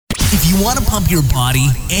If you want to pump your body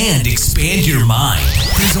and expand your mind,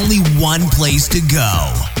 there's only one place to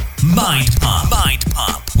go. Mind Pump. Mind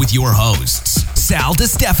Pump with your hosts, Sal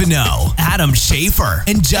DiStefano, Adam Schafer,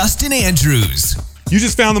 and Justin Andrews. You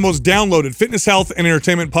just found the most downloaded fitness, health, and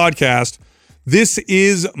entertainment podcast. This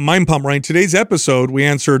is Mind Pump, right? Today's episode, we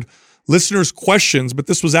answered listeners' questions, but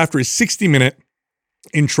this was after a 60-minute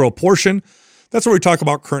intro portion. That's where we talk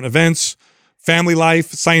about current events, family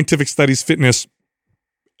life, scientific studies, fitness,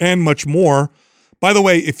 and much more. By the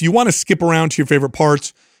way, if you want to skip around to your favorite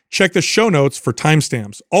parts, check the show notes for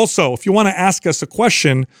timestamps. Also, if you want to ask us a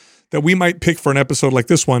question that we might pick for an episode like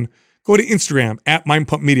this one, go to Instagram at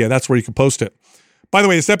MindPumpMedia. That's where you can post it. By the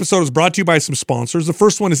way, this episode is brought to you by some sponsors. The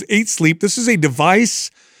first one is 8 Sleep. This is a device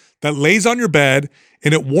that lays on your bed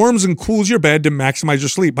and it warms and cools your bed to maximize your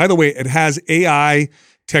sleep. By the way, it has AI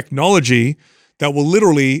technology that will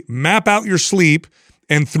literally map out your sleep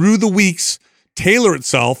and through the weeks tailor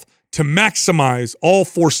itself to maximize all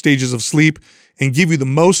 4 stages of sleep and give you the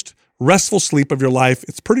most restful sleep of your life.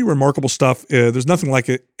 It's pretty remarkable stuff. There's nothing like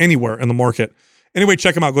it anywhere in the market. Anyway,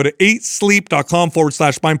 check them out. Go to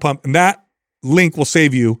 8sleep.com/mindpump, and that link will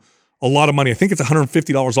save you a lot of money. I think it's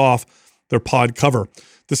 $150 off their pod cover.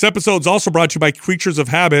 This episode is also brought to you by Creatures of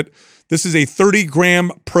Habit. This is a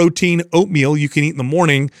 30-gram protein oatmeal you can eat in the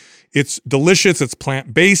morning. It's delicious. It's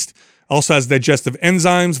plant-based. Also has digestive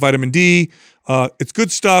enzymes, vitamin D. It's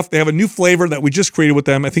good stuff. They have a new flavor that we just created with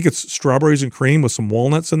them. I think it's strawberries and cream with some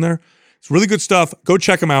walnuts in there. It's really good stuff. Go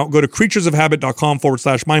check them out. Go to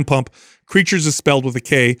creaturesofhabit.com/mindpump. Creatures is spelled with a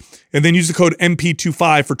K. And then use the code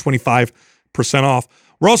MP25 for 25% off.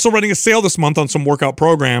 We're also running a sale this month on some workout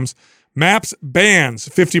programs. MAPS Bands,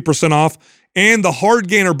 50% off. And the Hard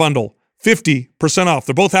Gainer Bundle, 50% off.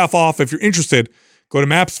 They're both half off. If you're interested, go to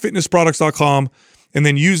mapsfitnessproducts.com and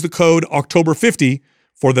then use the code October50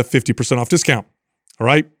 for the 50% off discount. All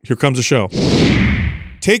right, here comes the show.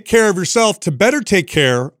 Take care of yourself to better take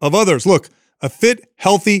care of others. Look, a fit,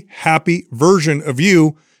 healthy, happy version of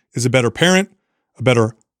you is a better parent, a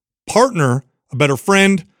better partner, a better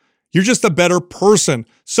friend. You're just a better person.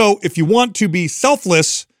 So if you want to be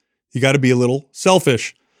selfless, you got to be a little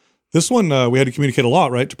selfish. This one, we had to communicate a lot,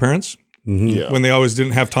 right, to parents? Mm-hmm. Yeah. When they always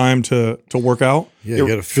didn't have time to work out. Yeah, you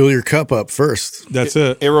got to fill your cup up first. That's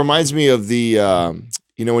it. It reminds me of the,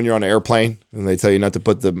 when you're on an airplane and they tell you not to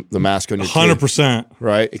put the mask on your 100%. kid,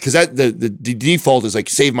 right? Because the default is like,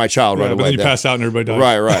 save my child right away. But then you pass out and everybody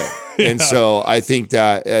dies. Right. Yeah. And so I think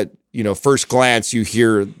that at, first glance, you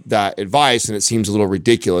hear that advice and it seems a little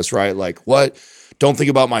ridiculous, right? Like, what? Don't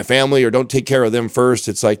think about my family or don't take care of them first.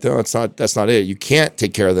 It's like, no, that's not it. You can't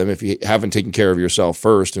take care of them if you haven't taken care of yourself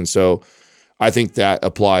first. And so I think that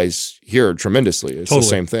applies here tremendously. It's totally the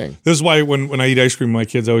same thing. This is why when I eat ice cream with my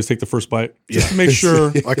kids, I always take the first bite just to make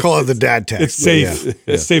sure. I call it the dad test. It's safe. Yeah.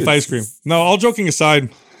 It's safe ice cream. Now, all joking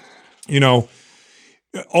aside,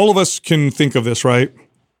 all of us can think of this, right?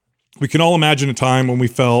 We can all imagine a time when we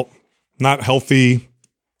felt not healthy,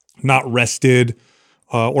 not rested,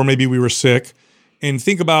 or maybe we were sick. And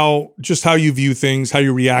think about just how you view things, how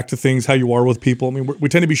you react to things, how you are with people. I mean, we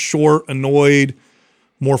tend to be short, annoyed,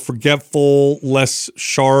 more forgetful, less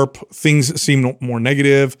sharp. Things seem more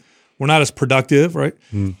negative. We're not as productive, right?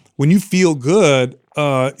 When you feel good,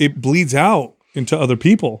 it bleeds out into other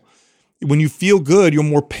people. When you feel good, you're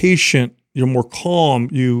more patient, you're more calm,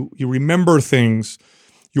 you remember things,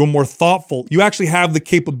 you're more thoughtful. You actually have the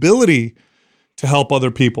capability to help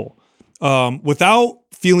other people. Without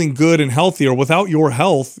feeling good and healthy, or without your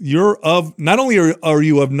health, not only are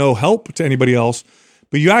you of no help to anybody else,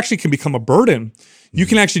 but you actually can become a burden. You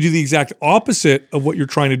can actually do the exact opposite of what you're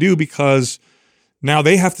trying to do because now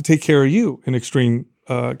they have to take care of you in extreme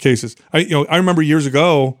cases. I remember years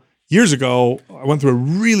ago, I went through a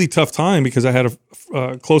really tough time because I had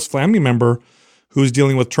a close family member who was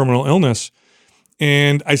dealing with terminal illness,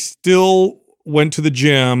 and I still went to the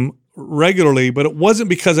gym regularly, but it wasn't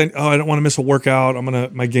because I don't want to miss a workout.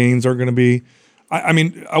 My gains are going to be, I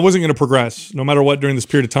wasn't going to progress no matter what during this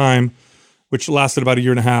period of time, which lasted about a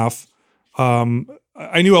year and a half. I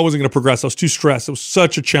knew I wasn't going to progress. I was too stressed. It was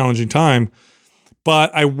such a challenging time,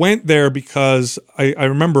 but I went there because I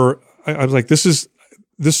remember I was like, this is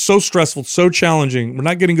so stressful, so challenging. We're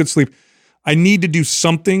not getting good sleep. I need to do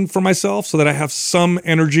something for myself so that I have some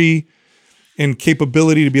energy and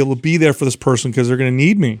capability to be able to be there for this person because they're going to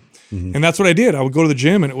need me. Mm-hmm. And that's what I did. I would go to the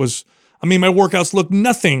gym and it was, my workouts looked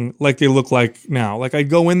nothing like they look like now. Like I'd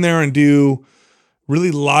go in there and do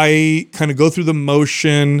really light, kind of go through the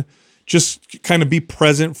motion, just kind of be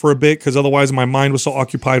present for a bit because otherwise my mind was so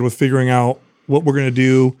occupied with figuring out what we're going to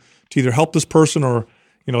do to either help this person or,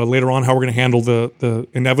 later on how we're going to handle the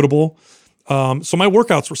inevitable. So my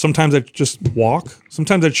workouts were sometimes I'd just walk.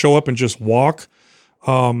 Sometimes I'd show up and just walk,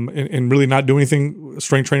 and really not do anything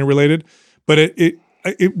strength training related. But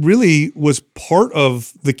it really was part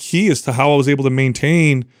of the key as to how I was able to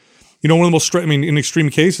maintain. One of the most, in extreme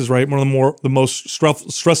cases, right? One of the most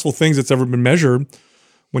stressful things that's ever been measured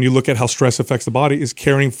when you look at how stress affects the body is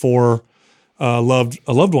caring for a loved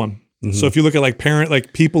one. Mm-hmm. So if you look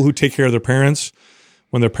at people who take care of their parents,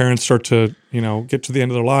 when their parents start to, get to the end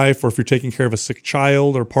of their life, or if you're taking care of a sick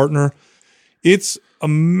child or partner, it's a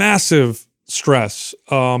massive stress.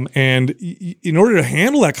 And in order to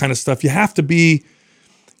handle that kind of stuff, you have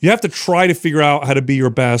to try to figure out how to be your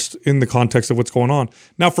best in the context of what's going on.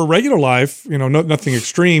 Now, for regular life, nothing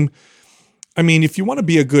extreme. If you want to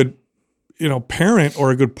be a good, parent or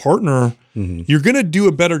a good partner, mm-hmm. you're going to do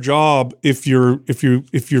a better job if you're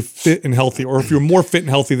fit and healthy, or if you're more fit and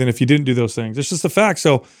healthy than if you didn't do those things. It's just a fact.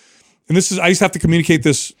 So, and I used to have to communicate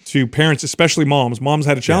this to parents, especially moms. Moms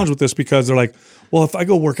had a challenge with this because they're like, well, if I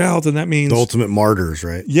go work out, then that means the ultimate martyrs,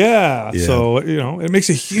 right? Yeah. So, it makes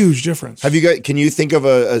a huge difference. Can you think of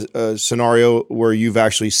a scenario where you've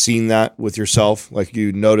actually seen that with yourself? Like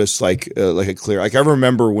you notice like a clear, I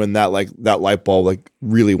remember when that light bulb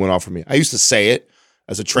really went off for me. I used to say it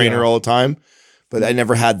as a trainer all the time, but I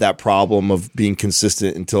never had that problem of being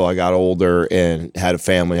consistent until I got older and had a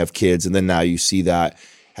family, have kids. And then now you see that.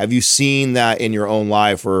 Have you seen that in your own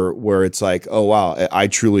life where it's like, oh, wow, I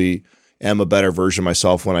truly am a better version of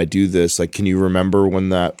myself when I do this? Like, can you remember when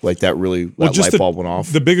that light bulb went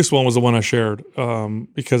off? The biggest one was the one I shared,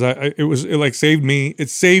 because it saved me. It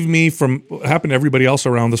saved me from what happened to everybody else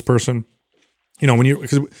around this person.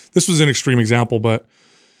 Because this was an extreme example, but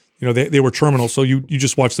they were terminal, so you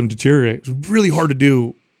just watch them deteriorate. It's really hard to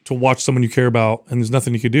do, to watch someone you care about, and there's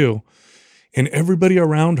nothing you could do. And everybody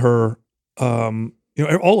around her,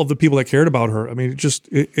 all of the people that cared about her,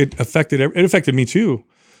 it affected me too.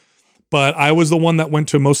 But I was the one that went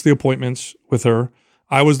to most of the appointments with her.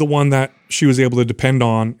 I was the one that she was able to depend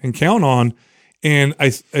on and count on. And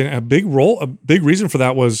a big reason for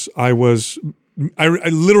that was I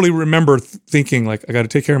literally remember thinking, I got to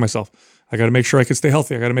take care of myself. I got to make sure I could stay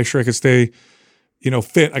healthy. I got to make sure I could stay,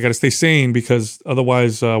 fit. I got to stay sane, because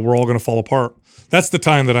otherwise we're all going to fall apart. That's the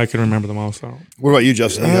time that I can remember the most. What about you,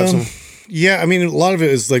 Justin? You have some? Yeah, a lot of it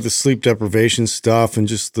is like the sleep deprivation stuff, and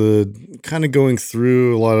just the kind of going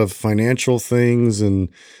through a lot of financial things and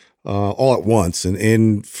all at once.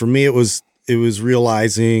 And for me, it was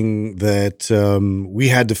realizing that we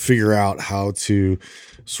had to figure out how to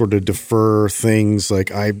sort of defer things.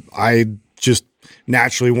 Like I just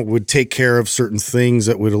naturally would take care of certain things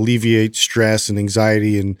that would alleviate stress and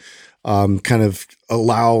anxiety, and kind of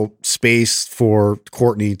allow space for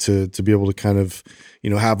Courtney to be able to kind of,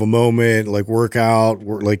 have a moment, work out,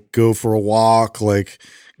 go for a walk,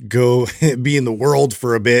 go be in the world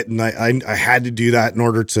for a bit. And I had to do that in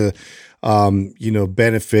order to,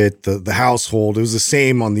 benefit the household. It was the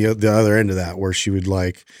same on the other end of that, where she would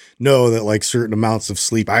know that certain amounts of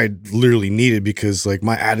sleep I literally needed, because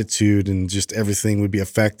my attitude and just everything would be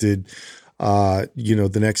affected,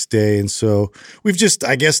 the next day. And so we've just,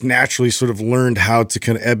 I guess, naturally sort of learned how to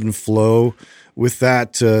kind of ebb and flow with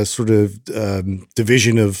that sort of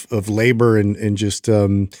division of labor, and just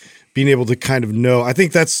being able to kind of know. I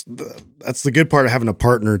think that's the good part of having a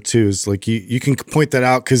partner too, is you can point that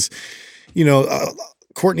out, because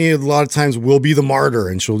Courtney a lot of times will be the martyr,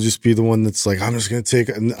 and she'll just be the one that's I'm just going to take,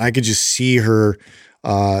 and I could just see her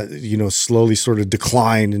slowly sort of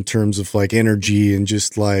decline in terms of energy and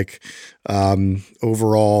just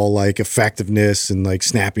overall effectiveness and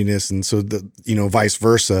snappiness. And so vice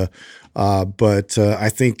versa. But I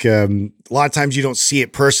think a lot of times you don't see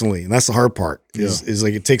it personally, and that's the hard part is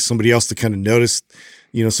it takes somebody else to kind of notice,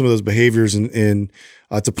 some of those behaviors and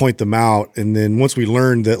to point them out. And then once we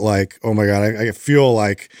learned that oh my God, I feel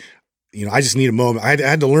I just need a moment. I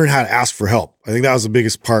had to learn how to ask for help. I think that was the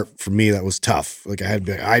biggest part for me. That was tough. I had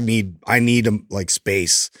to be I need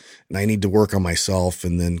space, and I need to work on myself,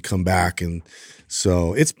 and then come back. And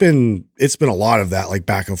so it's been a lot of that,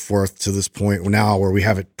 back and forth to this point now where we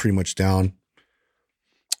have it pretty much down.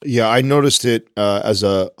 Yeah. I noticed it as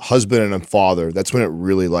a husband and a father. That's when it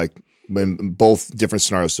really in both different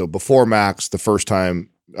scenarios. So before Max, the first time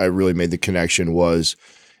I really made the connection was,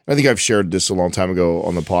 I think I've shared this a long time ago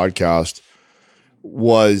on the podcast,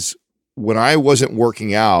 was when I wasn't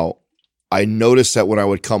working out, I noticed that when I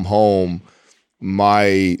would come home,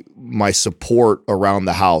 my support around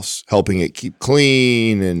the house, helping it keep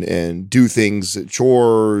clean and do things,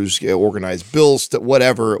 chores, organize bills,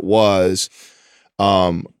 whatever it was,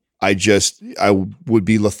 I would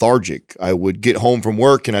be lethargic. I would get home from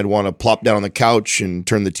work and I'd want to plop down on the couch and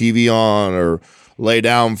turn the TV on or lay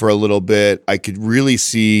down for a little bit. I could really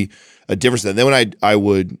see a difference. And then when I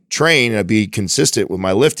would train and I'd be consistent with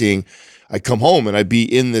my lifting, I'd come home and I'd be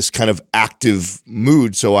in this kind of active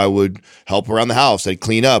mood. So I would help around the house. I'd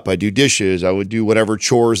clean up. I'd do dishes. I would do whatever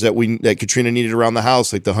chores that Katrina needed around the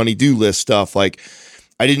house, like the honey-do list stuff. Like,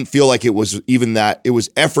 I didn't feel like it was even that. It was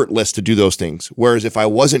effortless to do those things. Whereas if I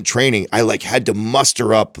wasn't training, I like had to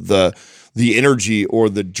muster up the energy or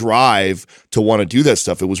the drive to want to do that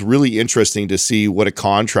stuff. It was really interesting to see what a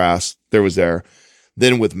contrast there was there.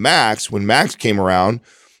 Then with Max, when Max came around,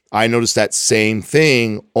 I noticed that same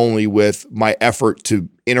thing, only with my effort to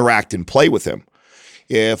interact and play with him.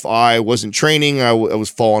 If I wasn't training, I was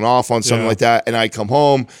falling off on something like that, and I come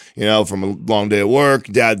home, from a long day at work.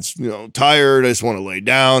 Dad's, tired. I just want to lay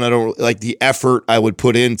down. I don't like the effort I would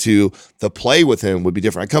put into the play with him would be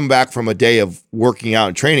different. I come back from a day of working out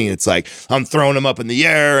and training, and it's like I'm throwing him up in the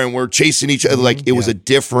air, and we're chasing each other. Like it was a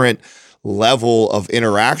different level of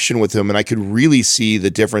interaction with him, and I could really see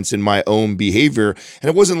the difference in my own behavior. And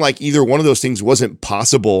it wasn't like either one of those things wasn't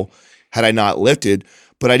possible had I not lifted,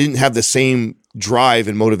 but I didn't have the same drive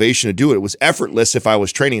and motivation to do it. It was effortless if I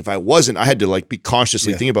was training. If I wasn't, I had to be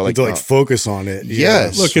consciously thinking about focus on it.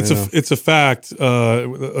 Yes. Look, it's a fact.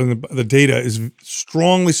 The data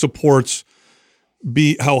strongly supports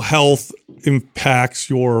how health impacts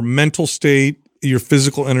your mental state, your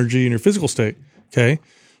physical energy, and your physical state. Okay.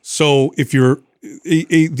 So if you're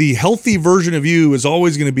the healthy version of you is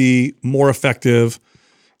always going to be more effective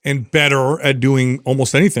and better at doing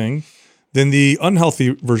almost anything than the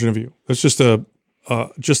unhealthy version of you. That's just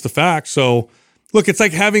a fact. So look, it's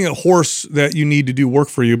like having a horse that you need to do work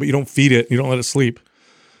for you, but you don't feed it, you don't let it sleep.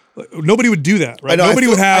 Nobody would do that, right? Nobody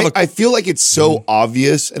would have. I feel like it's so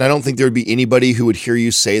obvious, and I don't think there would be anybody who would hear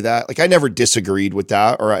you say that. Like I never disagreed with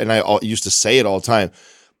that, and I used to say it all the time.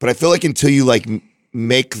 But I feel like until you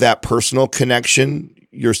make that personal connection,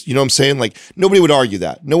 you know what I'm saying? Like nobody would argue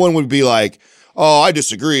that. No one would be like, oh, I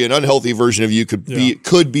disagree. An unhealthy version of you could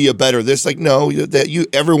be a better this. Like, no,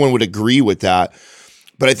 everyone would agree with that.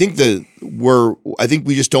 But I think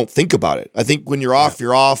we just don't think about it. I think when you're off,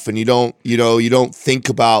 you're off, and you don't think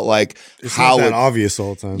about it's how not that obvious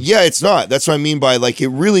all the time. Yeah, it's not. That's what I mean by it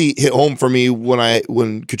really hit home for me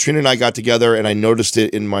when Katrina and I got together, and I noticed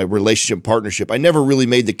it in my relationship partnership. I never really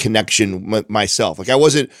made the connection myself. Like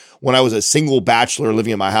when I was a single bachelor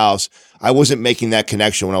living in my house, I wasn't making that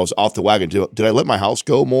connection when I was off the wagon. Did I let my house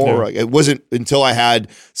go more? Yeah. It wasn't until I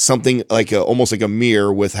had something almost like a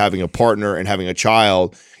mirror with having a partner and having a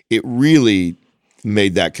child, it really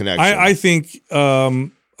made that connection. I think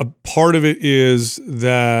a part of it is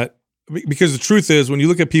that because the truth is when you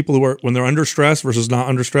look at people when they're under stress versus not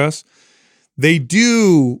under stress, they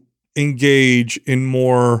do engage in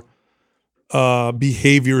more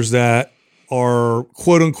behaviors that are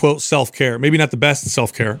quote unquote self-care. Maybe not the best in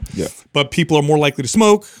self-care, but people are more likely to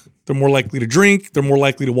smoke. They're more likely to drink. They're more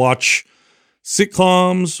likely to watch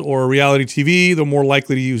sitcoms or reality TV. They're more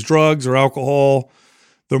likely to use drugs or alcohol.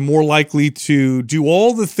 They're more likely to do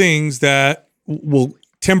all the things that will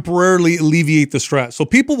temporarily alleviate the stress. So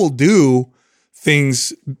people will do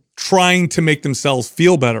things trying to make themselves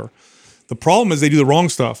feel better. The problem is they do the wrong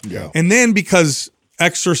stuff. Yeah. And then because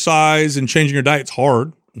exercise and changing your diet's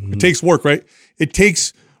hard, it takes work, right? It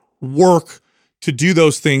takes work to do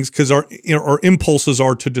those things because our impulses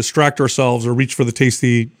are to distract ourselves or reach for the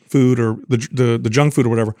tasty food or the junk food or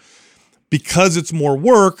whatever. Because it's more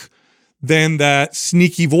work, then that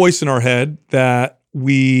sneaky voice in our head that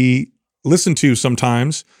we listen to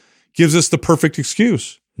sometimes gives us the perfect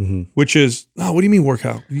excuse, which is, oh, what do you mean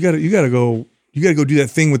workout? You gotta go do that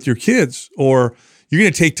thing with your kids, or you're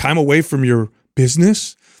gonna take time away from your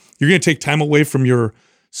business. You're gonna take time away from your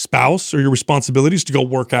spouse or your responsibilities to go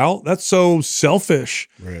work out. That's so selfish.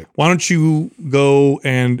 Right. Why don't you go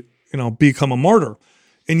and become a martyr?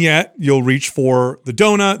 And yet you'll reach for the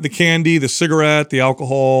donut, the candy, the cigarette, the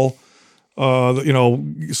alcohol,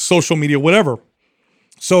 social media, whatever.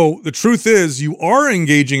 So the truth is you are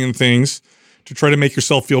engaging in things to try to make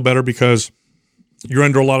yourself feel better because you're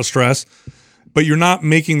under a lot of stress, but you're not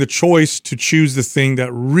making the choice to choose the thing that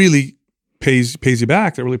really pays you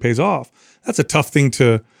back, that really pays off. That's a tough thing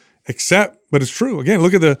to accept, but it's true. Again,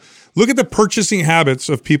 look at the purchasing habits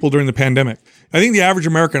of people during the pandemic. I think the average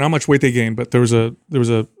American, how much weight they gained, but there was a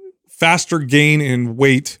faster gain in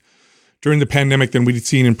weight during the pandemic than we'd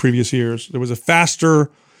seen in previous years. There was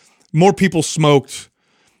more people smoked,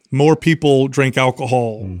 more people drank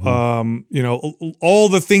alcohol. All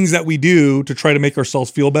the things that we do to try to make ourselves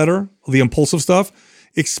feel better, the impulsive stuff,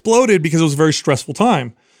 exploded because it was a very stressful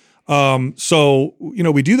time. So,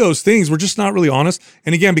 we do those things. We're just not really honest.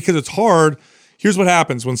 And again, because it's hard, here's what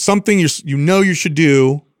happens. When something you should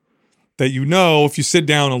do that if you sit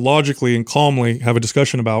down and logically and calmly have a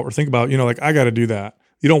discussion about or think about, like, I got to do that.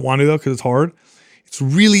 You don't want to, though, because it's hard. It's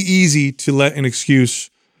really easy to let an excuse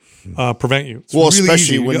prevent you. It's really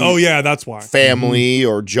especially easy. when that's why. Family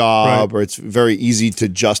or job, Right. or it's very easy to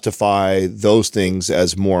justify those things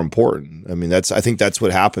as more important. I mean, I think that's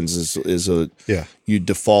what happens is you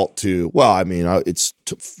default to, it's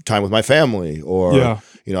time with my family, or,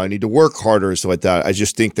 I need to work harder or stuff like that. I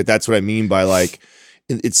just think that's what I mean by, like,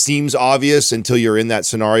 it seems obvious until you're in that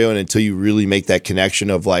scenario and until you really make that connection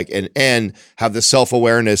of, like, and have the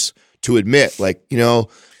self-awareness to admit, like,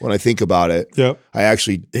 when I think about it, I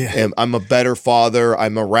actually I'm a better father.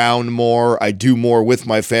 I'm around more. I do more with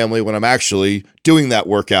my family when I'm actually doing that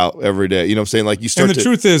workout every day. You know what I'm saying? Like, you start and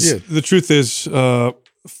the truth is,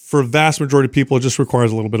 for a vast majority of people, it just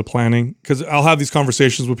requires a little bit of planning. Because I'll have these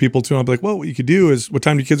conversations with people too. And I'll be like, well, what you could do is, what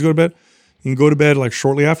time do your kids go to bed? You can go to bed like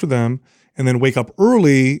shortly after them, and then wake up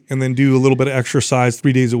early and then do a little bit of exercise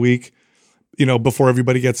 3 days a week, before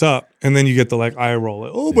everybody gets up. And then you get the eye roll.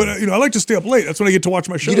 Like, but I like to stay up late. That's when I get to watch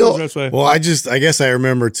my shows. That's why. Well, I guess I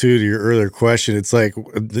remember too, to your earlier question, it's like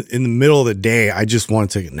in the middle of the day, I just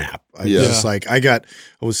want to take a nap. I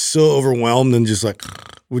was so overwhelmed and just like,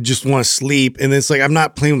 would just want to sleep. And it's like, I'm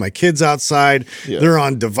not playing with my kids outside. Yeah. They're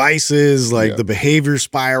on devices, like the behavior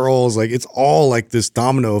spirals, like it's all like this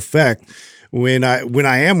domino effect. When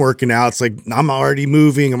I am working out, it's like I'm already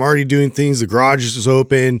moving, I'm already doing things. The garage is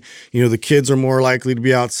open. The kids are more likely to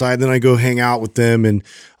be outside. Then I go hang out with them and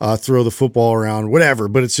throw the football around, whatever.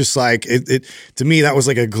 But it's just like it to me, that was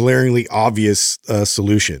like a glaringly obvious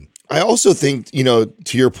solution. I also think, to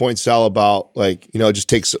your point, Sal, about like, it just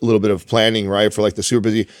takes a little bit of planning, right? For like the super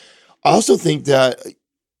busy. I also think that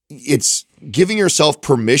it's giving yourself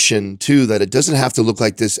permission too, that it doesn't have to look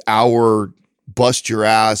like this hour bust your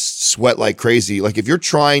ass, sweat like crazy. Like, if you're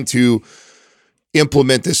trying to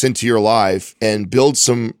implement this into your life and build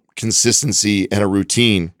some consistency and a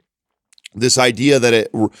routine, this idea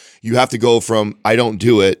that you have to go from I don't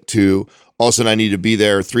do it to all of a sudden I need to be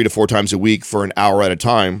there 3 to 4 times a week for an hour at a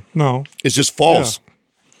time. No, it's just false. Yeah.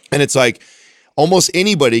 And it's like almost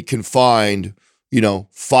anybody can find,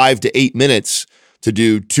 5 to 8 minutes to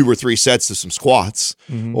do 2 or 3 sets of some squats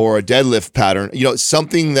or a deadlift pattern,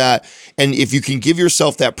 something that, and if you can give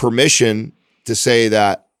yourself that permission to say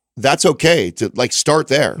that that's okay, to like start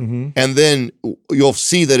there, and then you'll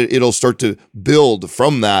see that it'll start to build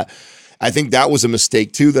from that. I think that was a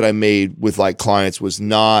mistake too that I made with like clients, was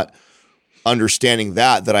not understanding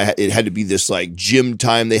that it had to be this like gym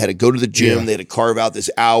time. They had to go to the gym. They had to carve out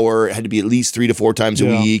this hour. It had to be at least 3 to 4 times a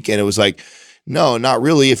week. And it was like, no, not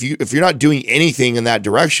really. If you're not doing anything in that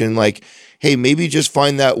direction, like, hey, maybe just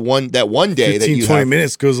find that one day 15, that you 20 have.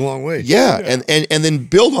 minutes goes a long way. Yeah. And then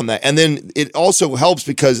build on that. And then it also helps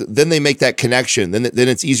because then they make that connection. Then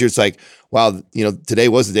it's easier. It's like, wow, today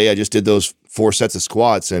was the day I just did those 4 sets of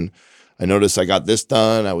squats and I noticed I got this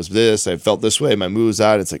done. I felt this way. My mood was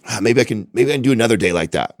out. It's like, maybe I can do another day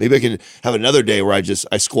like that. Maybe I can have another day where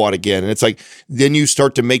I squat again. And it's like, then you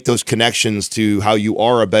start to make those connections to how you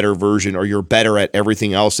are a better version, or you're better at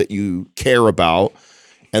everything else that you care about.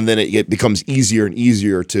 And then it becomes easier and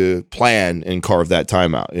easier to plan and carve that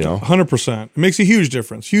time out, 100%. It makes a huge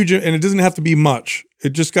difference. And it doesn't have to be much. It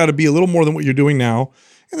just got to be a little more than what you're doing now.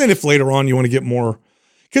 And then if later on you want to get more,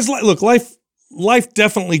 because look, life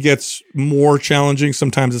definitely gets more challenging.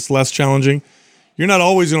 Sometimes it's less challenging. You're not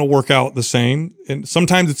always going to work out the same. And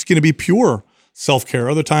sometimes it's going to be pure self-care.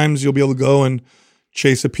 Other times you'll be able to go and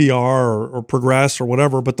chase a PR or progress or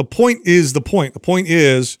whatever. But the point is the point. The point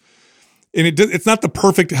is, and it's not the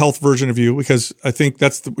perfect health version of you, because I think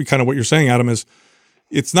that's kind of what you're saying, Adam, is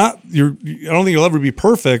it's not, I don't think you'll ever be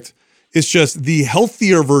perfect. It's just the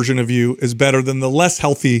healthier version of you is better than the less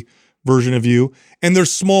healthy version of you. And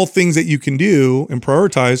there's small things that you can do and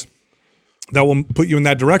prioritize that will put you in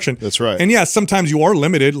that direction. That's right. And yeah, sometimes you are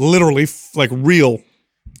limited, literally like real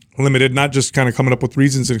limited, not just kind of coming up with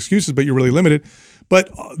reasons and excuses, but you're really limited. But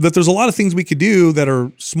that there's a lot of things we could do that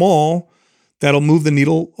are small that'll move the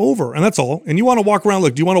needle over. And that's all. And you want to walk around,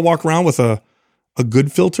 do you want to walk around with a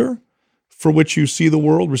good filter for which you see the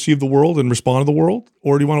world, receive the world, and respond to the world?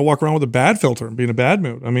 Or do you want to walk around with a bad filter and be in a bad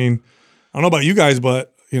mood? I mean, I don't know about you guys,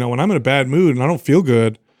 but when I'm in a bad mood and I don't feel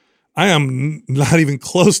good, I am not even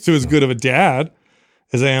close to as good of a dad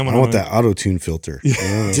as I am when I want that auto-tune filter.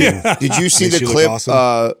 Yeah. Did you see the clip? Awesome.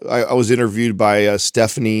 I was interviewed by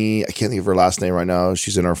Stephanie. I can't think of her last name right now.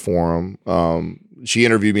 She's in our forum. She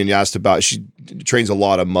interviewed me and asked about, she trains a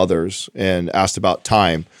lot of mothers, and asked about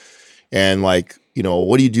time. And like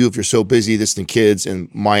what do you do if you're so busy, this and kids? And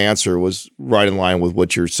my answer was right in line with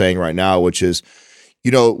what you're saying right now, which is,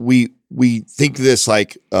 we think this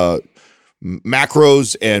like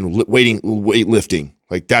macros and weightlifting,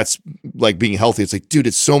 like that's like being healthy. It's like, dude,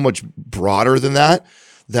 it's so much broader than that.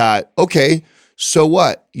 Okay, so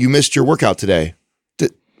what? You missed your workout today.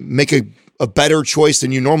 Make a better choice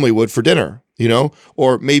than you normally would for dinner,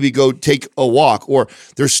 or maybe go take a walk, or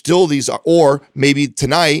there's still these, or maybe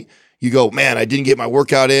tonight you go, man, I didn't get my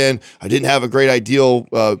workout in. I didn't have a great ideal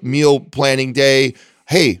meal planning day.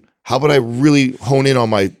 Hey, how about I really hone in on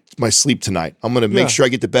my sleep tonight? I'm going to make sure I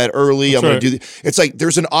get to bed early. I'm going to do it's like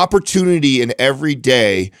there's an opportunity in every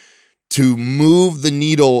day to move the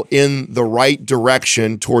needle in the right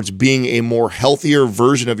direction towards being a more healthier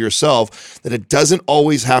version of yourself, that it doesn't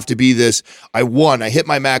always have to be this, I hit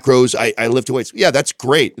my macros, I lift weights. Yeah, that's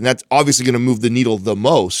great. And that's obviously going to move the needle the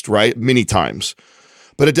most, right? Many times.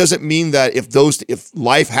 But it doesn't mean that if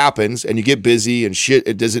life happens and you get busy and shit,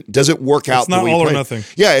 it doesn't work out. It's not all or nothing.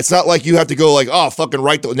 Yeah, it's not like you have to go like, oh, fucking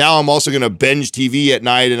now I'm also going to binge TV at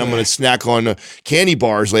night and I'm going to snack on candy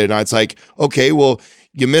bars late at night. It's like, okay, well,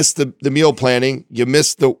 you missed the meal planning, you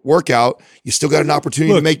missed the workout, you still got an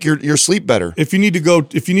opportunity to make your sleep better. If you need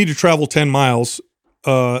to travel 10 miles,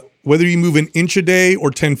 whether you move an inch a day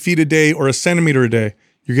or 10 feet a day or a centimeter a day,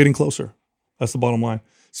 you're getting closer. That's the bottom line.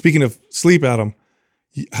 Speaking of sleep, Adam,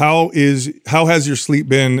 how has your sleep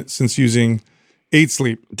been since using 8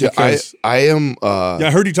 Sleep? Because I am.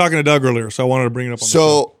 I heard you talking to Doug earlier, so I wanted to bring it up.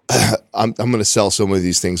 I'm going to sell some of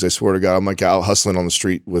these things. I swear to God, I'm like out hustling on the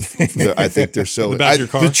street with. I think they're so. The back of your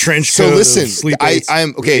car. The trench coat. So listen,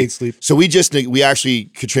 I'm okay. So we actually,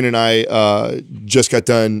 Katrina and I just got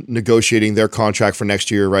done negotiating their contract for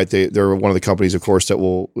next year. Right, they're one of the companies, of course, that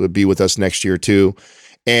will be with us next year too.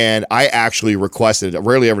 And I actually requested,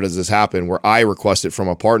 rarely ever does this happen, where I requested from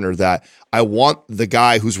a partner that I want the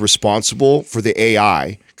guy who's responsible for the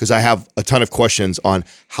AI, because I have a ton of questions on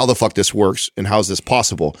how the fuck this works and how is this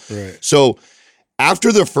possible. Right. So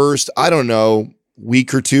after the first, I don't know,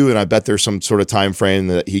 week or two, and I bet there's some sort of time frame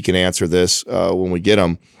that he can answer this when we get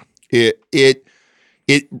him,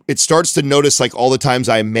 it starts to notice like all the times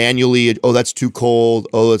I manually, that's too cold.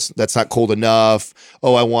 That's not cold enough.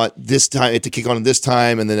 I want this time it to kick on this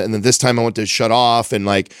time. And then this time I want to shut off. And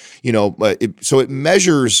like, so it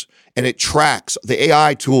measures and it tracks. The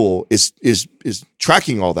AI tool is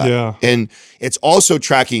tracking all that. Yeah. And it's also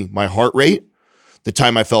tracking my heart rate, the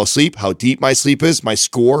time I fell asleep, how deep my sleep is, my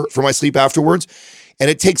score for my sleep afterwards. And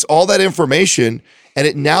it takes all that information and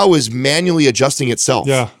it now is manually adjusting itself.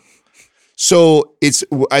 Yeah. So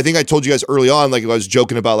I think I told you guys early on, like I was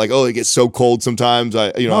joking about like, it gets so cold sometimes.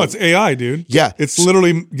 No, it's AI, dude. Yeah. It's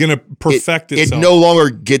literally going to perfect itself. It no longer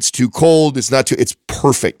gets too cold. It's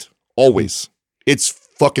perfect. Always. It's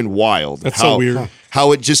fucking wild. That's so weird.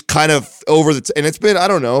 How it just kind of and it's been, I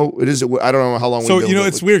don't know. I don't know how long we've been. So,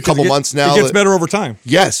 it's weird. A couple months now. It gets better over time.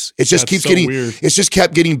 Yes. It just keeps getting, weird. It's just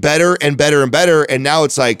kept getting better and better and better. And now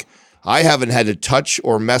it's like, I haven't had to touch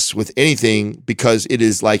or mess with anything because it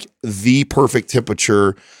is like the perfect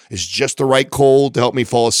temperature. It's just the right cold to help me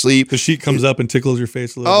fall asleep. The sheet comes up and tickles your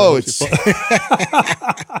face a little bit.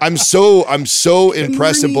 I'm so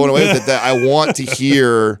impressed and blown away with it that I want to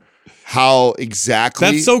hear how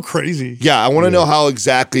exactly. That's so crazy. Yeah, I want to know how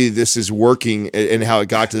exactly this is working and how it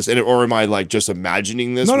got to this. Or am I like just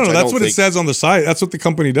imagining this? No. That's what it says on the site. That's what the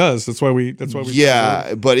company does. That's why we.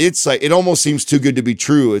 Yeah, but it's like it almost seems too good to be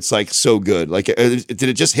true. It's like so good. Like, did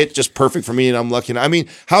it just hit just perfect for me? And I'm lucky. I mean,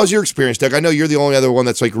 how's your experience, Doug? I know you're the only other one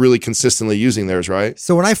that's like really consistently using theirs, right?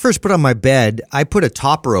 So when I first put on my bed, I put a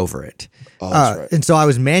topper over it. Oh, that's right. And so I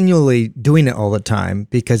was manually doing it all the time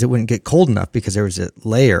because it wouldn't get cold enough because there was a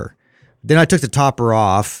layer. Then I took the topper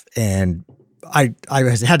off and I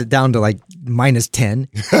had it down to like minus 10.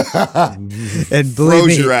 And believe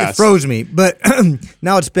me, it froze me. But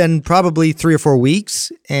now it's been probably 3 or 4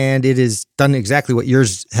 weeks and it has done exactly what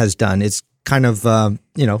yours has done. It's kind of,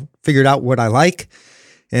 figured out what I like.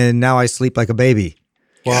 And now I sleep like a baby.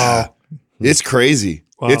 Wow. It's crazy.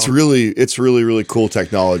 Wow. It's really, really cool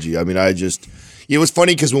technology. I mean, it was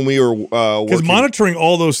funny because when we were because monitoring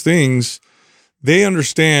all those things, they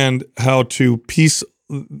understand how to piece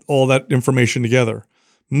all that information together.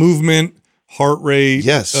 Movement, heart rate,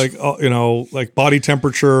 yes, like body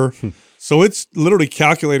temperature. So it's literally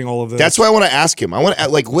calculating all of this. That's why I want to ask him. I want to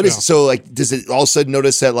like, what is so like? Does it all of a sudden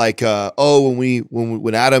notice that like,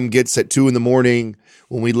 when Adam gets at 2 a.m,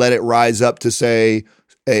 when we let it rise up to say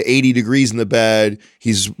 80 degrees in the bed,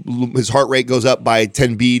 his heart rate goes up by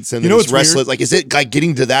 10 beats, and then it's restless. Weird? Like, is it like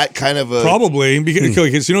getting to that kind of a probably because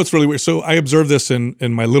it's really weird. So I observe this in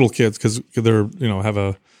my little kids because they're have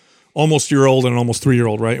a almost year-old and an almost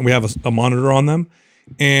 3-year-old, right? And we have a monitor on them.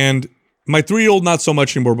 And my 3-year-old, not so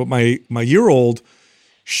much anymore, but my year-old,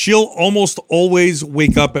 she'll almost always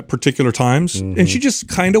wake up at particular times. And she just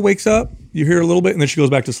kind of wakes up. You hear a little bit, and then she goes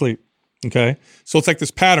back to sleep. Okay? So it's like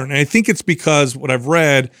this pattern. And I think it's because what I've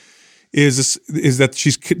read is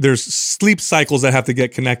that there's sleep cycles that have to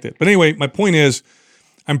get connected. But anyway, my point is,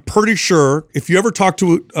 I'm pretty sure if you ever talk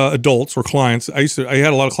to adults or clients, I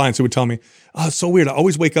had a lot of clients who would tell me, "Oh, it's so weird. I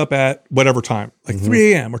always wake up at whatever time, like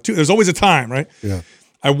 3 a.m. or 2. There's always a time, right?" Yeah.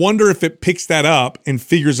 I wonder if it picks that up and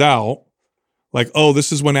figures out, like, oh,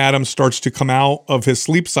 this is when Adam starts to come out of his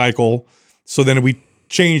sleep cycle. So then we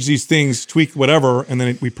change these things, tweak whatever, and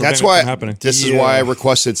then we prevent it from happening. This is why I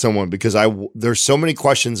requested someone, because there's so many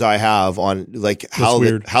questions I have on like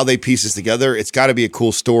how they piece this together. It's got to be a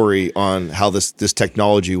cool story on how this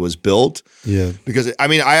technology was built. Yeah, because I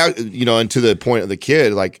mean, and to the point of the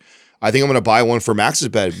kid, like I think I'm going to buy one for Max's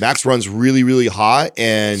bed. Max runs really, really hot,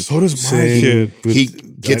 and so does my kid. He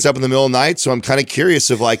gets up in the middle of the night, so I'm kind of curious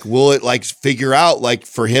of like, will it like figure out like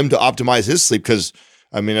for him to optimize his sleep? Because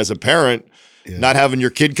I mean, as a parent. Yeah. Not having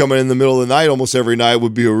your kid coming in the middle of the night almost every night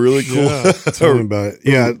would be a really cool. Yeah, tell me about it.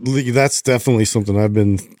 Yeah, that's definitely something I've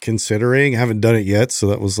been considering. I haven't done it yet, so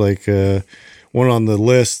that was like one on the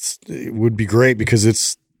list. It would be great because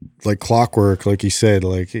it's like clockwork, like you said.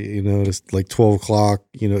 Like it's like 12 o'clock.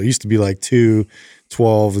 It used to be like 2,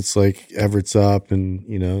 12. It's like Everett's up, and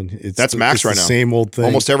that's Max right now. Same old thing.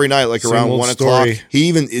 Almost every night, like around 1 o'clock.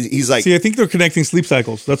 He's like, see, I think they're connecting sleep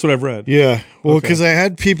cycles. That's what I've read. Yeah, well, because I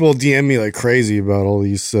had people DM me like crazy about all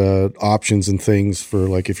these options and things for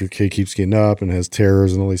like if your kid keeps getting up and has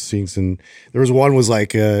terrors and all these things. And there was one was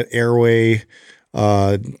like airway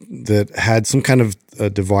that had some kind of a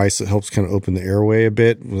device that helps kind of open the airway a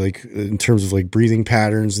bit, like in terms of like breathing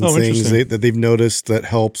patterns and things that they've noticed that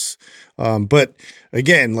helps. But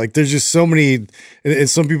again, like there's just so many, and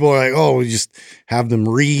some people are like, oh, we just have them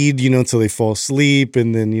read, until they fall asleep,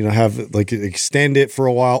 and then, have like extend it for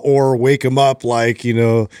a while, or wake them up like,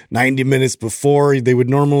 90 minutes before they would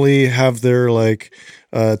normally have their like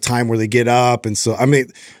time where they get up. And so, I mean,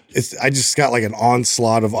 I just got like an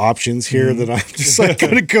onslaught of options here that I'm just like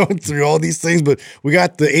kind of going through all these things, but we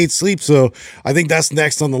got the 8 sleep. So I think that's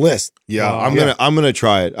next on the list. Yeah. I'm going to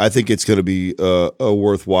try it. I think it's going to be a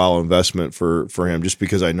worthwhile investment for him, just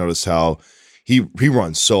because I noticed how he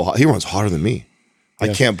runs so hot. He runs hotter than me. I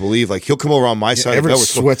can't believe, like, he'll come over on my side. Everett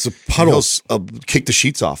sweats a puddle. He'll kick the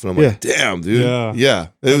sheets off. And I'm like, damn, dude. Yeah.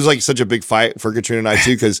 It was like such a big fight for Katrina and I,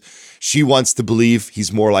 too, because she wants to believe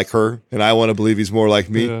he's more like her, and I want to believe he's more like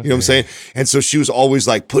me. You know what I'm saying? And so she was always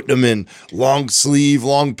like putting him in long sleeve,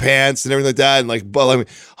 long pants, and everything like that. And like, but like,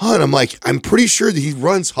 and I'm like, I'm pretty sure that he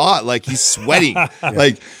runs hot. Like, he's sweating.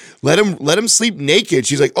 Like, let him sleep naked.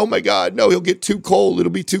 She's like, oh my God, no, he'll get too cold.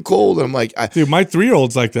 It'll be too cold. And I'm like, dude, my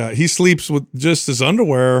 3-year-old's like that. He sleeps with just his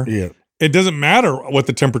underwear. Yeah. It doesn't matter what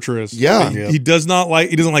the temperature is. Yeah. He doesn't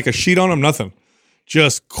like a sheet on him, nothing.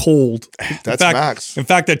 Just cold. That's Max. In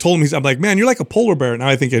fact, I told him, I'm like, man, you're like a polar bear. Now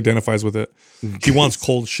I think he identifies with it. He wants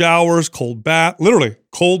cold showers, cold bath, literally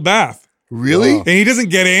cold bath. Really? And he doesn't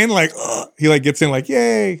get in like, he like gets in like,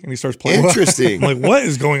 yay, and he starts playing. Interesting. I'm like, what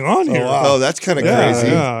is going on here? Oh, that's kind of crazy.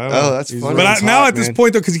 Yeah, oh, that's funny. But now at this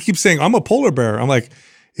point, though, because he keeps saying, I'm a polar bear, I'm like,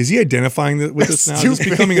 is he identifying with this now? Is this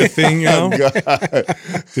becoming a thing,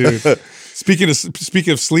 Dude. Speaking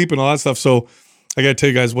of sleep and all that stuff, so I got to tell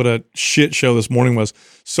you guys what a shit show this morning was.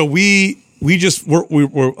 So we're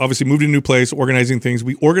obviously moved to a new place, organizing things.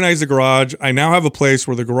 We organized the garage. I now have a place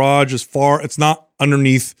where the garage is it's not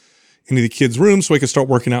underneath into the kids' room, so I could start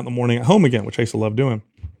working out in the morning at home again, which I used to love doing.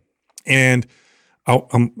 And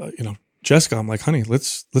I'm Jessica, I'm like, honey,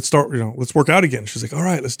 let's start, let's work out again. She's like, all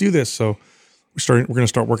right, let's do this. So we're going to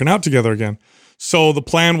start working out together again. So the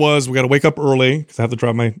plan was we got to wake up early because I have to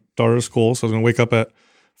drive my daughter to school. So I was going to wake up at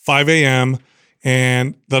 5 a.m.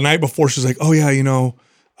 And the night before, she's like, oh yeah,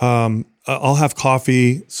 I'll have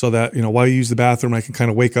coffee so that, while you use the bathroom, I can kind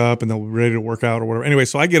of wake up and then we're ready to work out or whatever. Anyway,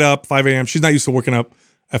 so I get up 5 a.m. She's not used to waking up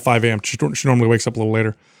at 5 a.m. She normally wakes up a little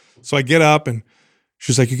later. So I get up and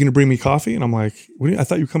she's like, you going to bring me coffee? And I'm like, I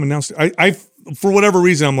thought you were coming downstairs. I for whatever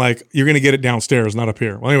reason, I'm like, you're going to get it downstairs, not up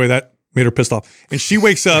here. Well, anyway, that made her pissed off. And she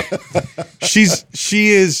wakes up. she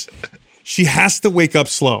has to wake up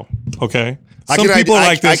slow. Okay. Some people are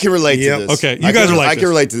like this. I can relate to this. Okay. You guys are like this. I can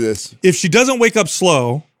relate to this. If she doesn't wake up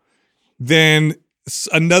slow, then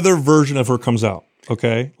another version of her comes out.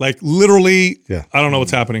 Okay. Like literally, I don't know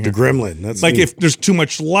what's happening here. The gremlin. That's like if there's too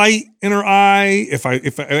much light in her eye, if I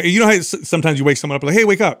how sometimes you wake someone up like, hey,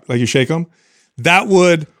 wake up, like you shake them, that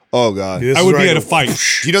would Oh God, This I is would where be at go, a fight.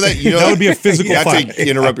 do you know that? You know That would be a physical Not fight. to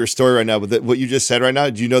interrupt your story right now, but what you just said right now,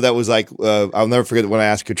 do you know that was like? I'll never forget when I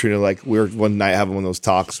asked Katrina. Like we were one night having one of those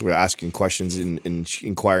talks. We were asking questions and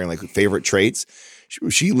inquiring like favorite traits.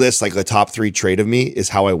 She lists like the top 3 trait of me is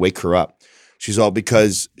how I wake her up. She's all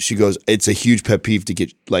because she goes, it's a huge pet peeve to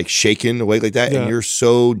get like shaken awake like that. Yeah. And you're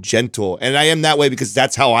so gentle. And I am that way because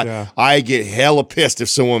that's how I get hella pissed if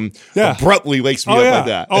someone abruptly wakes me up like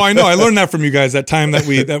that. Oh, I know. I learned that from you guys that time that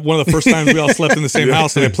one of the first times we all slept in the same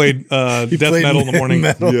house and I played death metal in the morning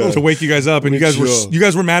to wake you guys up. And you guys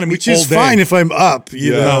were mad at me which all is day. fine if I'm up,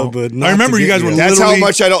 you know. But not I remember to you get guys were That's how literally-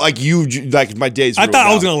 much I don't like you. Like my days. I thought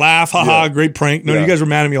I was going to laugh. Haha, great prank. No, you guys were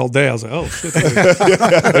mad at me all day. I was like, oh, shit.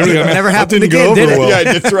 Never happened didn't again, go over did it? well.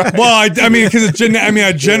 Yeah, that's right. Well, I mean, because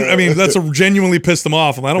it's that's a genuinely pissed them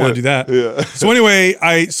off. I don't want to do that. Yeah. So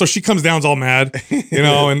anyway, so she comes down all mad, you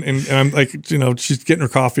know, and I'm like, you know, she's getting her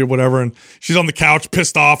coffee or whatever, and she's on the couch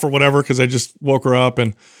pissed off or whatever because I just woke her up,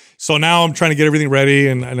 and so now I'm trying to get everything ready,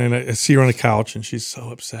 and then I see her on the couch, and she's so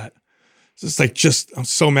upset. It's like I'm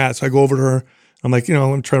so mad. So I go over to her. I'm like, you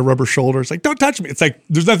know, I'm trying to rub her shoulder. It's like, don't touch me. It's like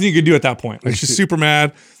there's nothing you can do at that point. Like she's super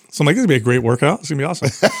mad. So I'm like, this is gonna be a great workout. It's gonna be awesome.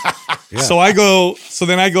 So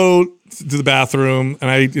then I go to the bathroom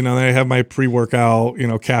and then I have my pre-workout, you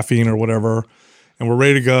know, caffeine or whatever, and we're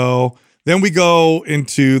ready to go. Then we go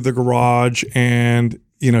into the garage and,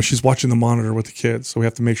 you know, she's watching the monitor with the kids. So we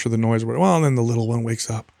have to make sure the noise, well, and then the little one wakes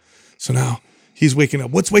up. So now he's waking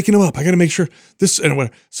up. What's waking him up? I got to make sure this and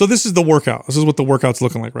whatever. So this is the workout. This is what the workout's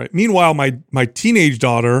looking like, right? Meanwhile, my teenage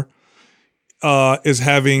daughter is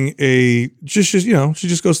having just you know, she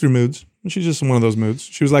just goes through moods. She's just in one of those moods.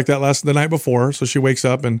 She was like that the night before. So she wakes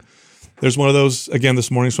up and there's one of those again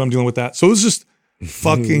this morning. So I'm dealing with that. So it was just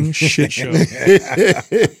fucking shit show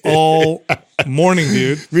all morning,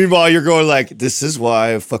 dude. Meanwhile, you're going like, this is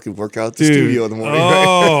why I fucking work out the studio in the morning.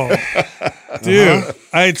 Right? Oh, dude,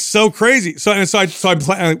 it's so crazy. So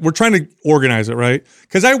we're trying to organize it, right?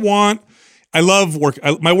 Because I love work.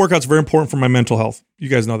 My workout's very important for my mental health. You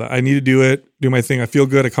guys know that. I need to do it, do my thing. I feel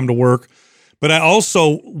good. I come to work. But I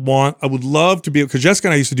also I would love to be, because Jessica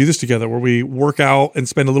and I used to do this together where we work out and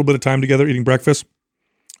spend a little bit of time together eating breakfast.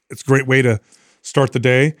 It's a great way to start the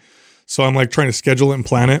day. So I'm like trying to schedule it and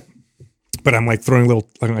plan it. But I'm like throwing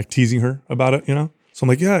I'm like teasing her about it, you know? So I'm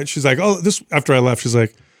like, yeah. She's like, oh, after I left, she's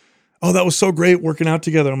like, oh, that was so great working out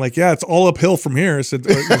together. I'm like, yeah, it's all uphill from here. I said,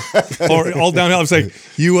 or all downhill. I was like,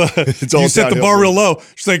 you set the bar real low.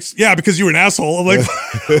 She's like, yeah, because you were an asshole. I'm like,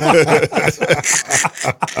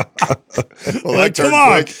 Well, like come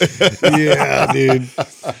on. Yeah, dude.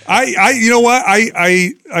 You know what?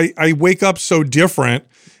 I wake up so different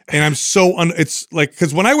and I'm so, it's like,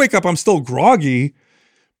 because when I wake up, I'm still groggy.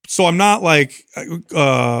 So I'm not like,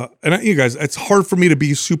 you guys, it's hard for me to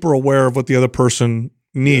be super aware of what the other person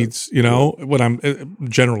needs, you know, when I'm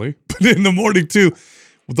generally, but in the morning too,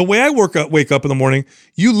 the way I wake up in the morning,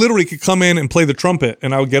 you literally could come in and play the trumpet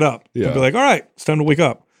and I would get up and be like, all right, it's time to wake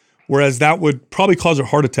up. Whereas that would probably cause a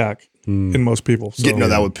heart attack in most people. So, No,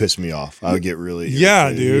 that would piss me off. I would get really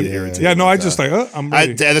irritated. Yeah, no, I just like, I'm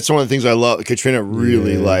ready. That's one of the things I love. Katrina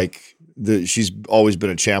really she's always been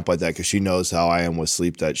a champ like that because she knows how I am with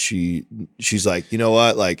sleep, that she's like, you know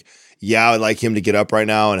what, like, yeah, I'd like him to get up right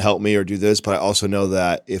now and help me or do this, but I also know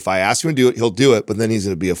that if I ask him to do it, he'll do it, but then he's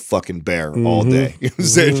going to be a fucking bear all day. You know what I'm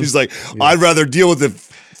saying? She's like, I'd rather deal with the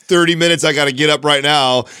 30 minutes I got to get up right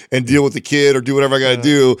now and deal with the kid or do whatever I got to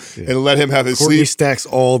do and let him have his Courtney sleep. stacks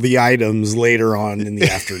all the items later on in the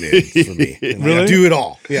afternoon for me. And Really? I do it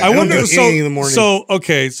all. Yeah, I don't wonder. do anything in the morning. So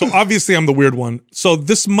obviously I'm the weird one. So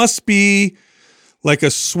this must be like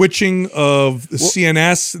a switching of the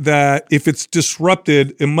CNS that if it's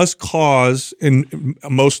disrupted, it must cause in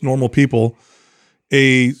most normal people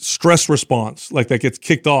a stress response, like that gets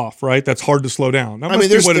kicked off, right? That's hard to slow down. That must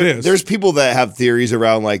be what it is. There's people that have theories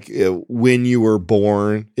around like when you were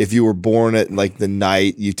born. If you were born at like the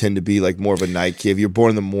night, you tend to be like more of a night kid. If you're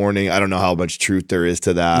born in the morning, I don't know how much truth there is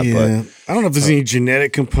to that. Yeah. But I don't know if there's any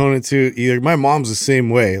genetic component to it either. My mom's the same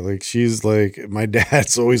way. Like she's like, my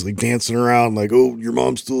dad's always like dancing around like, oh, your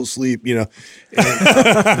mom's still asleep, you know.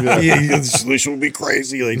 And, she'll be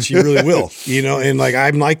crazy. Like she really will, you know. And like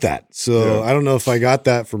I'm like that. So I don't know if I got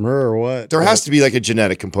that from her or what. there has to be like a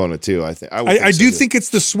genetic component too. I think. I do think it's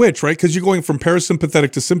the switch, right? Because you're going from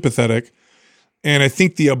parasympathetic to sympathetic. And I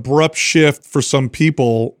think the abrupt shift for some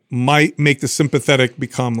people might make the sympathetic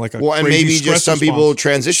become like a and crazy maybe stress just some response. people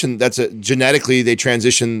transition. Genetically they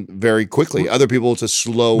transition very quickly. Other people it's a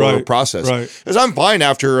slower process. Right. Because I'm fine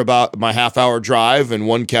after about my half-hour drive and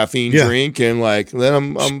one caffeine drink, and like then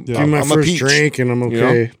I'm do my a first peach. drink and I'm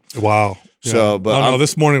okay. Wow. So, but I don't know.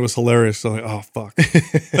 This morning was hilarious. So like, oh fuck,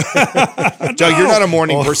 Doug, you're not a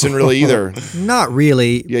morning person really either. Not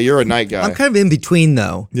really. Yeah, you're a night guy. I'm kind of in between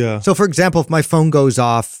though. Yeah. So for example, if my phone goes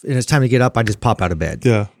off and it's time to get up, I just pop out of bed.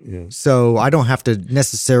 yeah. So I don't have to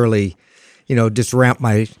necessarily, just ramp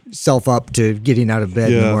myself up to getting out of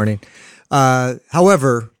bed in the Yeah. morning.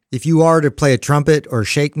 However, if you are to play a trumpet or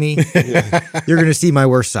shake me, you're going to see my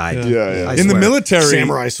worst side. Yeah. I In the swear. military,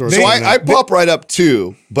 Samurai sword. So I pop right up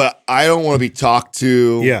too, but I don't want to be talked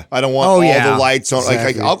to. Yeah. I don't want Oh, all yeah. the lights on.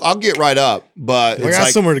 Exactly. Like I'll get right up, but I it's got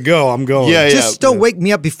like, somewhere to go. I'm going. yeah, Just don't wake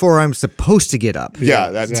me up before I'm supposed to get up. yeah.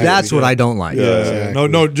 That's That's what I don't like. Exactly.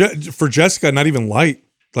 No, for Jessica, not even light.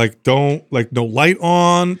 Like no light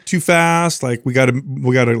on too fast. Like we gotta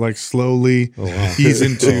like slowly ease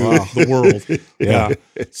into the world. Yeah.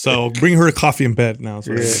 So bring her a coffee in bed now.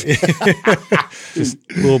 So Just a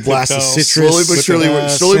little blast of tiptoe. citrus. slowly but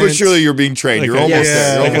with surely, the, you're being trained. You're almost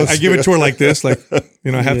there. You're Like, almost I give it to her like this. Like I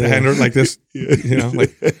have to hand her like this.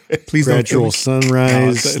 Like please don't kill gradual me.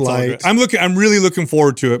 sunrise It's all good. light. I'm really looking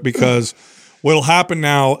forward to it because what'll happen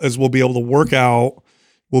now is we'll be able to work out.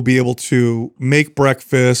 We'll be able to make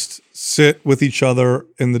breakfast, sit with each other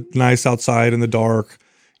in the nice outside in the dark,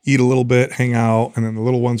 eat a little bit, hang out, and then the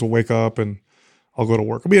little ones will wake up and I'll go to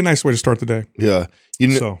work. It'll be a nice way to start the day. Yeah.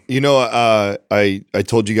 I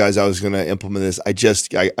told you guys I was going to implement this.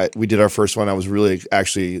 We did our first one. I was really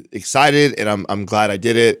actually excited and I'm glad I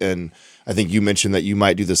did it. And I think you mentioned that you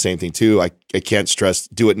might do the same thing too. I can't stress,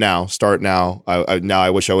 do it now, start now. I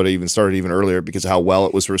wish I would have even started even earlier because of how well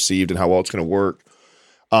it was received and how well it's going to work.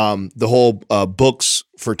 The whole books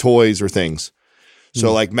for toys or things.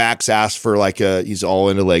 So like Max asked for he's all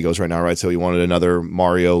into Legos right now, right? So he wanted another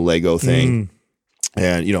Mario Lego thing.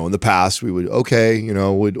 And, in the past we would,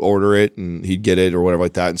 would order it and he'd get it or whatever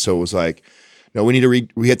like that. And so it was like, no,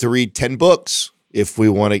 we had to read 10 books if we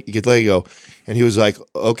want to get Lego. And he was like,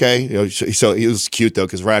 okay. So he was cute though,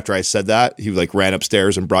 because right after I said that, he ran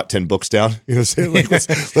upstairs and brought 10 books down. Let's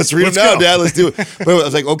read them now, Dad. Let's do it. But I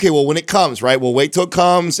was like, okay, well, when it comes, right? We'll wait till it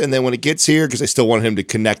comes. And then when it gets here, because I still want him to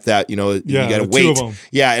connect that, you got to wait. 2 of them.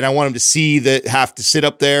 Yeah. And I want him to see that have to sit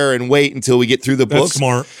up there and wait until we get through the That's books.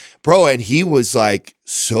 smart. Bro, and he was like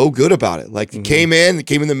so good about it. Like it came in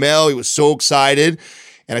the mail. He was so excited.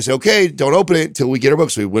 And I said, okay, don't open it until we get our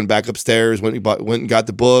books. So we went back upstairs, went and got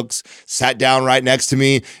the books, sat down right next to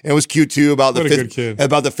me. And it was cute too about What a good kid.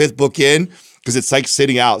 the fifth book in, because it's like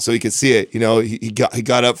sitting out so he could see it. He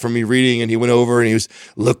got up from me reading and he went over and he was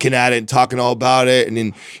looking at it and talking all about it. And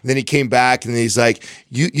then he came back and he's like,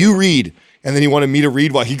 you read. And then he wanted me to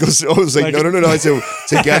read while he goes, I was like, no. I said,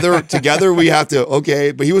 together we have to,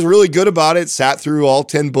 okay. But he was really good about it, sat through all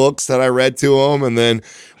 10 books that I read to him. And then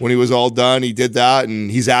when he was all done, he did that. And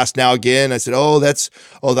he's asked now again. I said,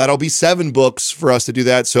 that'll be 7 books for us to do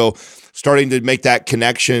that. So starting to make that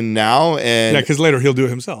connection now. And Yeah, because later he'll do it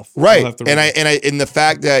himself. right. He'll have to read. And the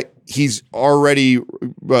fact that he's already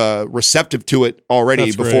receptive to it already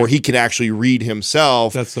That's before great. he can actually read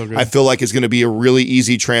himself. That's so good. I feel like it's going to be a really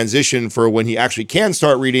easy transition for when he actually can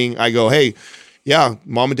start reading. I go, hey, yeah,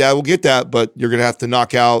 mom and dad will get that, but you're going to have to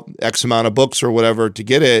knock out X amount of books or whatever to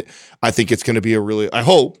get it. I think it's going to be I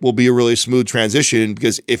hope will be a really smooth transition,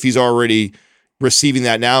 because if he's already receiving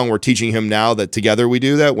that now and we're teaching him now that together we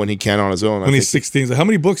do that when he can on his own. When he's 16, so how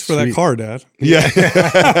many books for that car, Dad? Yeah.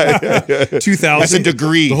 2,000. That's a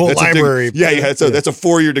degree. The whole That's library. That's a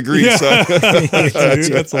 4-year degree. Yeah. So. Dude,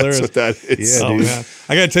 that's hilarious. That's what that is. Yeah, Oh dude. man,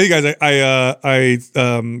 I gotta tell you guys, I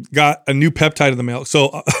got a new peptide in the mail.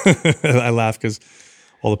 So I laugh because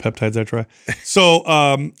all the peptides I try. So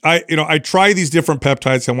I try these different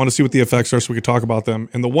peptides. I want to see what the effects are, so we could talk about them.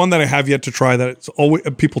 And the one that I have yet to try that it's always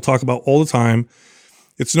people talk about all the time,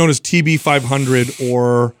 it's known as TB500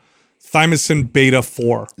 or thymosin beta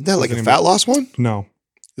 4. Isn't that like a fat loss one? No.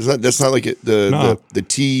 That's not like No. the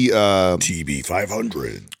T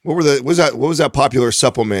TB500. what was that popular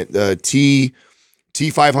supplement?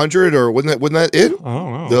 T500 or wasn't that it? I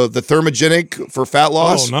don't know. The thermogenic for fat Oh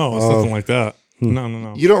loss? no, it's nothing like that.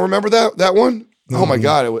 No. You don't remember that one? Oh my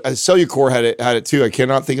God. Cellucor had it too. I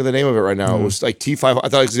cannot think of the name of it right now. It was like T5. I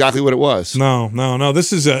thought exactly what it was. No.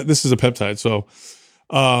 This is a peptide. So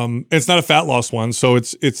it's not a fat loss one. So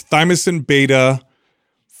it's thymosin beta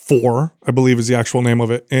 4, I believe is the actual name of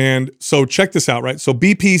it. And so check this out, right? So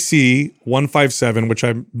BPC 157, which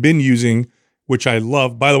I've been using, which I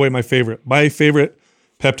love. By the way, my favorite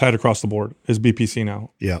peptide across the board is BPC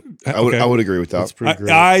now. Yeah. I would agree with that. That's pretty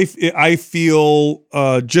great. I feel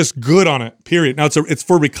just good on it. Period. Now it's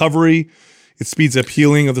for recovery. It speeds up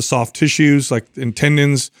healing of the soft tissues like in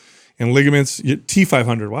tendons and ligaments.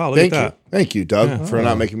 T500. Wow, look Thank at you. that. Thank you, Doug, for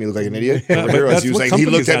not making me look like an idiot. Over but here, that's he was what like, he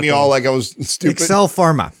company looked is at that, me though? all like I was stupid. Excel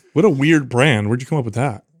Pharma. What a weird brand. Where'd you come up with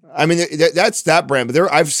that? I mean, that's that brand,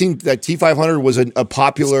 but I've seen that T500 was a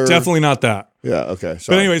popular. Definitely not that. Yeah. Okay. But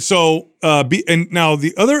Sorry. anyway, so and now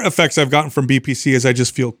the other effects I've gotten from BPC is I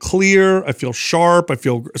just feel clear, I feel sharp, I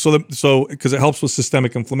feel so because it helps with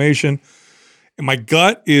systemic inflammation, and my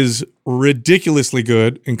gut is ridiculously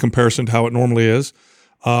good in comparison to how it normally is,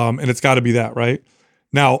 and it's got to be that, right?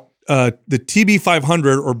 Now the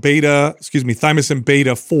TB500 or thymosin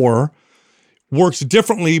beta 4 works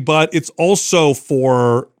differently, but it's also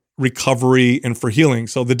for recovery and for healing.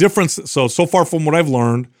 So the difference, so far from what I've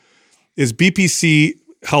learned, is BPC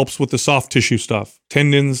helps with the soft tissue stuff,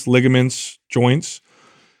 tendons, ligaments, joints.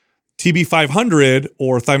 TB500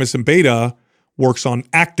 or thymosin beta works on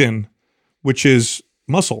actin, which is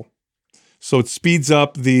muscle. So it speeds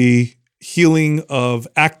up the healing of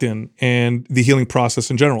actin and the healing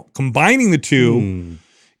process in general. Combining the two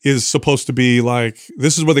is supposed to be like,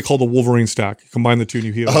 this is what they call the Wolverine stack. You combine the two and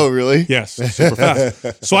you heal. Oh, really? Yes, super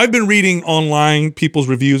fast. So I've been reading online people's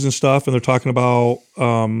reviews and stuff, and they're talking about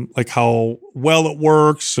like how well it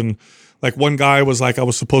works. And like one guy was like, I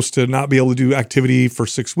was supposed to not be able to do activity for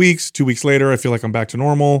 6 weeks. 2 weeks later, I feel like I'm back to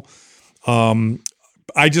normal.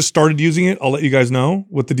 I just started using it. I'll let you guys know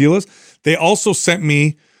what the deal is. They also sent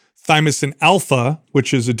me thymosin alpha,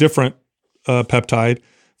 which is a different peptide.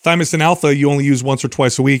 Thymosin alpha, you only use once or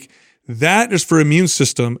twice a week. That is for immune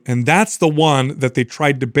system, and that's the one that they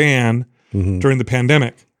tried to ban during the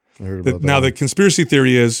pandemic. I heard about Now, that. the conspiracy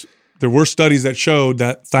theory is there were studies that showed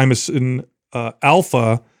that thymosin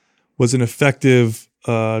alpha was an effective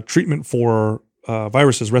treatment for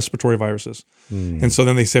viruses, respiratory viruses. And so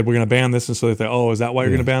then they said, we're going to ban this. And so they thought, oh, is that why you're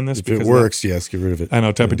going to ban this? If it works, yes, get rid of it. I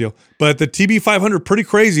know, type of deal. But the TB500, pretty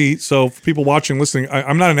crazy. So for people watching, listening,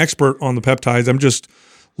 I'm not an expert on the peptides. I'm just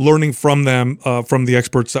learning from them, from the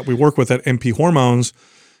experts that we work with at MP Hormones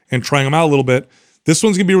and trying them out a little bit. This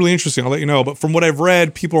one's going to be really interesting. I'll let you know. But from what I've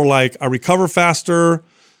read, people are like, I recover faster.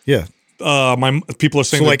 Yeah. People are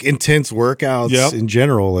saying So like intense workouts Yep. in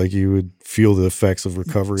general, like you would feel the effects of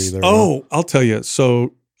recovery there. oh, I'll tell you.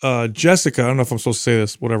 So Jessica, I don't know if I'm supposed to say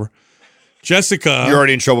this, whatever. Jessica, You're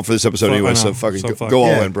already in trouble for this episode I anyway, know. so fucking So fuck. go all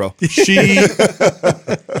Yeah. in, bro.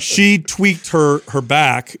 she tweaked her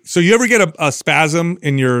back. So you ever get a spasm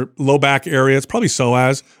in your low back area? It's probably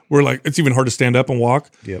psoas, where like it's even hard to stand up and walk.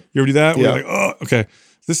 Yep. You ever do that? Where Yeah. you're like, oh, okay.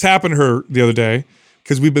 This happened to her the other day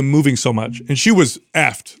because we've been moving so much, and she was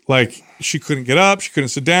effed. Like she couldn't get up, she couldn't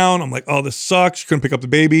sit down. I'm like, oh, this sucks. She couldn't pick up the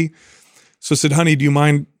baby. So I said, honey, do you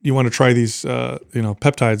mind? You want to try these,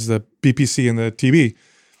 peptides, the BPC and the TB?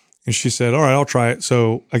 And she said, all right, I'll try it.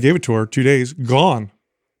 So I gave it to her. 2 days, gone.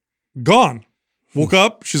 Woke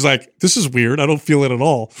up. She's like, this is weird. I don't feel it at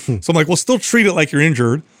all. So I'm like, well, still treat it like you're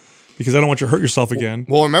injured because I don't want you to hurt yourself again.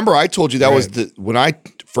 Well, remember I told you that was when I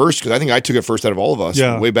first, because I think I took it first out of all of us.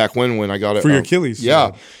 Yeah. Way back when I got it For your Achilles.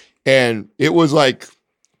 Yeah, and it was like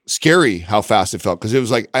scary how fast it felt because it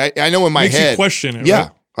was like I know in my Makes head you question it. Yeah,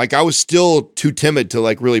 Right? like I was still too timid to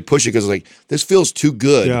like really push it because like this feels too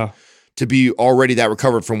good. Yeah. To be already that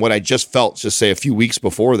recovered from what I just felt, just say a few weeks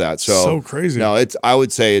before that. So crazy. No, I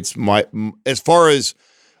would say it's as far as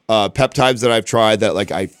peptides that I've tried that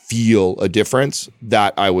like I feel a difference,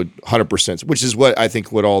 that I would 100%, which is what I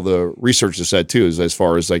think what all the research has said too, is as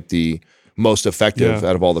far as like the most effective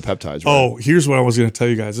out of all the peptides. Right? Oh, here's what I was going to tell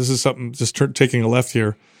you guys. This is something just taking a left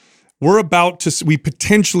here. We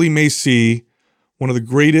potentially may see one of the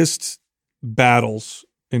greatest battles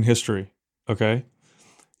in history. Okay.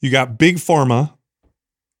 You got big pharma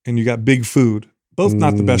and you got big food. Both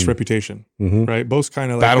not the best reputation, right? Both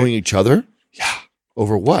kind of like battling each other. Yeah.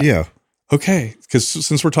 Over what? Yeah. Okay, because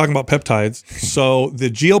since we're talking about peptides, so the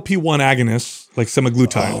GLP-1 agonists, like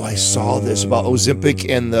semaglutide. Oh, I saw this about Ozempic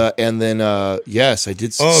and then yes, I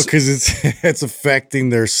did. Oh, because it's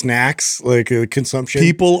affecting their snacks, like consumption.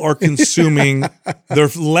 People are consuming. They're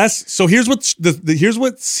less. So here's what here's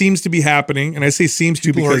what seems to be happening, and I say seems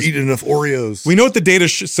to People are because eating enough Oreos. we know what the data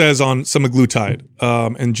says on semaglutide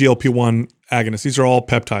and GLP-1 agonists. These are all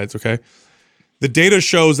peptides. Okay. The data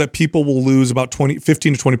shows that people will lose about 15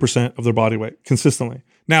 to 20% of their body weight consistently.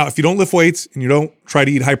 Now, if you don't lift weights and you don't try to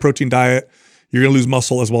eat high protein diet, you're going to lose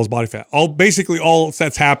muscle as well as body fat. All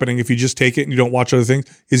that's happening if you just take it and you don't watch other things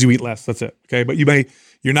is you eat less. That's it. Okay. But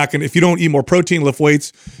you're not going to, if you don't eat more protein, lift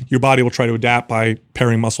weights, your body will try to adapt by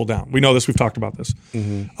paring muscle down. We know this. We've talked about this.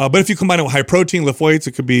 But if you combine it with high protein, lift weights,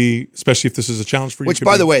 it could be, especially if this is a challenge for you. Which,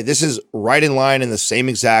 by the way, this is right in line in the same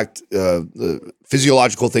exact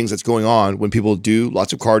physiological things that's going on when people do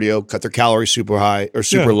lots of cardio, cut their calories super high or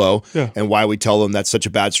super low, and why we tell them that's such a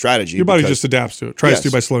bad strategy. Your body just adapts to it. Tries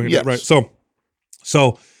to by slowing it down. Right.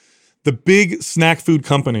 So the big snack food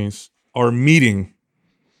companies are meeting,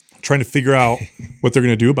 trying to figure out what they're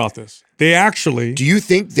going to do about this. They actually... Do you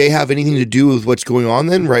think they have anything to do with what's going on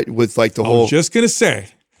then, right? With like the whole... I was just going to say,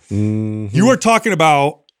 you are talking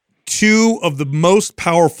about two of the most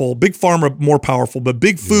powerful, Big Pharma more powerful, but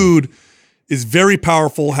Big Food is very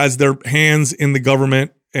powerful, has their hands in the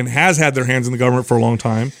government and has had their hands in the government for a long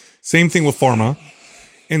time. Same thing with pharma.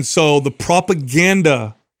 And so the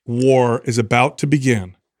propaganda war is about to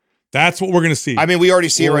begin. That's what we're going to see. I mean, we already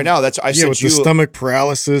see it right now. That's I said with the stomach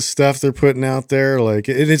paralysis stuff they're putting out there, like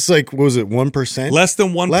it's like, what was it, 1%? Less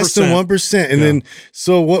than 1%. Less than 1%. And then,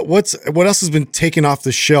 so what else has been taken off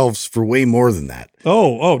the shelves for way more than that?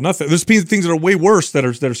 Oh, nothing. There's things that are way worse that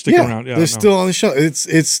are sticking around. Yeah, they're still on the shelf.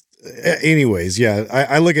 It's anyways. Yeah,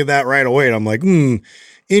 I look at that right away and I'm like,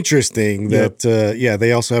 interesting that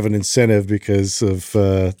they also have an incentive because of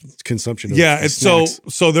consumption of snacks.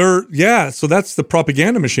 So that's the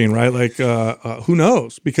propaganda machine, right? Like who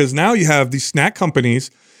knows, because now you have these snack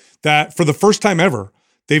companies that for the first time ever,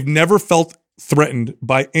 they've never felt threatened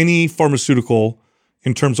by any pharmaceutical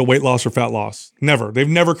in terms of weight loss or fat loss. Never. They've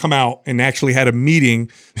never come out and actually had a meeting.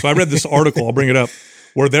 So I read this article, I'll bring it up,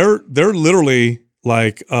 where they're literally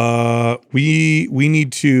like we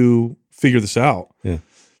need to figure this out. Yeah.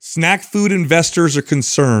 Snack food investors are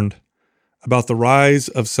concerned about the rise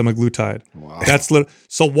of semaglutide. Wow.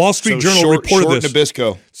 So Wall Street Journal reported this.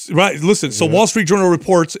 Nabisco. Right. Listen. So Wall Street Journal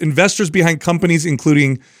reports investors behind companies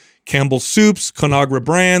including Campbell's Soups, Conagra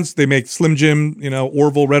Brands. They make Slim Jim,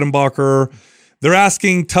 Orville Redenbacher. They're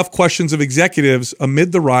asking tough questions of executives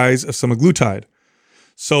amid the rise of semaglutide.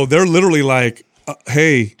 So they're literally like,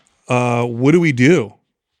 "Hey, what do we do?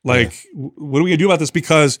 What are we gonna do about this?"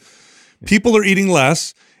 Because people are eating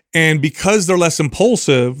less. And because they're less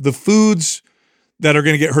impulsive, the foods that are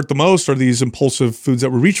going to get hurt the most are these impulsive foods that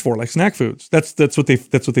we reach for, like snack foods. That's what they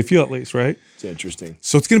feel, at least, right? It's interesting.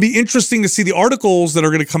 So it's going to be interesting to see the articles that are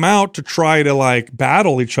going to come out to try to like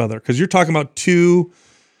battle each other, because you're talking about two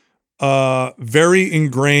very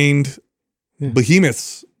ingrained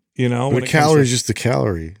behemoths. But a calorie is just a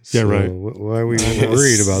calorie. So right. Why are we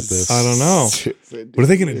worried about this? I don't know. What are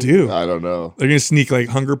they going to do? I don't know. They're going to sneak like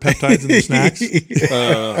hunger peptides in their snacks.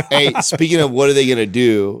 Hey, speaking of what are they going to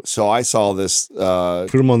do? So I saw this.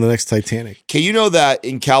 Put them on the next Titanic. Okay, you know that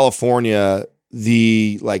in California,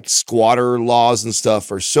 the like squatter laws and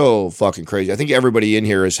stuff are so fucking crazy. I think everybody in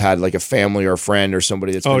here has had like a family or a friend or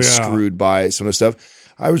somebody that's been screwed by some of the stuff.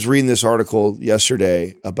 I was reading this article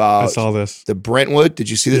yesterday about I saw this. The Brentwood. Did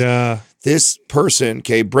you see this? Yeah. This person,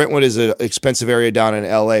 Brentwood is an expensive area down in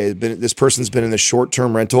LA. This person's been in the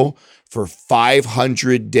short-term rental for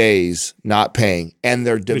 500 days not paying. And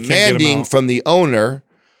they're demanding from the owner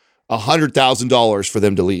 $100,000 for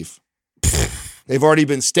them to leave. They've already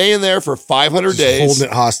been staying there for 500 days. Holding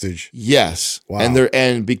it hostage. Yes. Wow.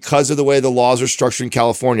 And because of the way the laws are structured in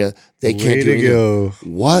California, they can't do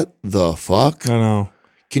anything. What the fuck? I know.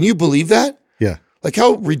 Can you believe that? Yeah. Like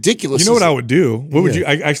how ridiculous. You know what I would do? What would you?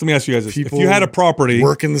 Actually, let me ask you guys this: People if you had a property,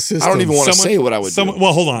 work in the system. I don't even want to say what I would do.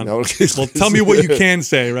 Well, hold on. No. Well, tell me what you can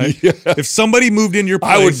say, right? Yeah. If somebody moved in your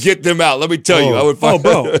place, I would get them out. Let me tell you, I would.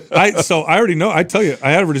 bro. I already know. I tell you,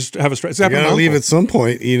 I had to just have a stress. You gotta leave at some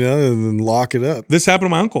point, and then lock it up. This happened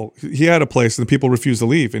to my uncle. He had a place, and the people refused to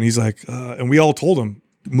leave, and he's like, and we all told him,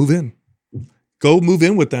 move in, go move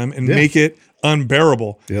in with them, and make it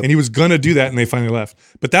unbearable. Yep. And he was gonna do that, and they finally left.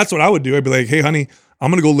 But that's what I would do. I'd be like, hey, honey,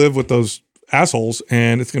 I'm gonna go live with those assholes,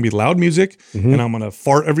 and it's gonna be loud music, and I'm gonna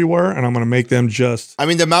fart everywhere, and I'm gonna make them just. I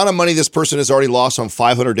mean, the amount of money this person has already lost on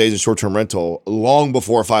 500 days of short-term rental, long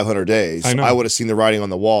before 500 days, I would have seen the writing on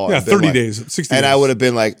the wall. Yeah, 30 days, 60 days. And I would have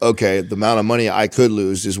been like, okay, the amount of money I could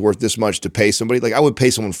lose is worth this much to pay somebody. Like, I would pay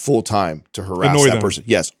someone full-time to harass Annoy that them. person.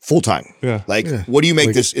 Yes, full-time. Yeah. Like, what do you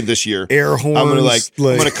make this year? Air horns.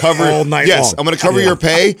 I'm gonna cover all night long. I'm gonna cover your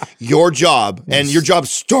pay, your job, and your job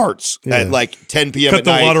starts at like 10 p.m. Cut at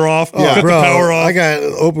the night. water off. Oh, Cut bro, the power off. I got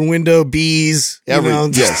open window, bees,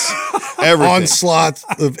 Yes, everything. onslaught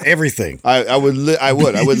of everything. I would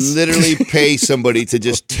literally pay somebody to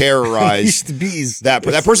just terrorize The bees. that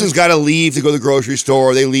person's got to leave to go to the grocery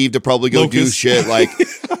store. They leave to probably go do Locust. shit like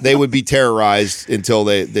they would be terrorized until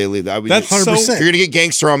they leave. I would That's just, 100%. if you're gonna get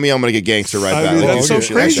gangster on me, I'm gonna get gangster right I back. mean, Like, that's do so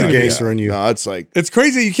shit crazy that. to me. Gangster on you. No, it's like It's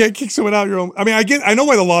crazy you can't kick someone out your own. I mean, I know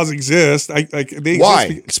why the laws exist. They why?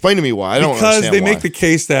 exist Explain to me why. I don't because understand they why. make the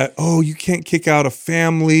case that you can't kick out a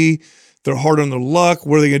family. They're hard on their luck.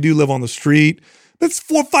 What are they going to do? Live on the street? That's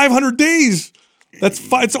 400-500 days.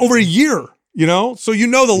 It's over a year. You know, so the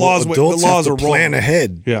laws. Adults the laws have to are plan wrong.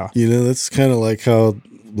 ahead. Yeah. That's kind of like how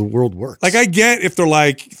the world works. Like I get if they're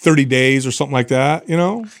like 30 days or something like that.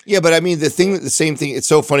 Yeah, but I mean the same thing. It's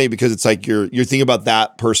so funny because it's like you're thinking about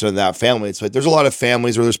that person and that family. It's like there's a lot of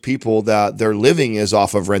families where there's people that their living is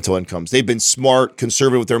off of rental incomes. They've been smart,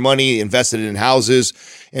 conservative with their money, invested in houses,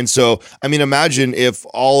 and so I mean, imagine if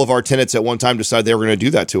all of our tenants at one time decided they were going to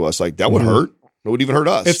do that to us. Like that would hurt. It would even hurt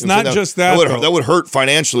us. It's not just that, That would hurt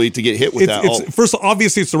financially to get hit with that. First,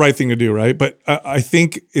 obviously, it's the right thing to do, right? But I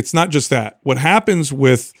think it's not just that. What happens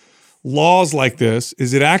with laws like this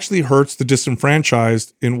is it actually hurts the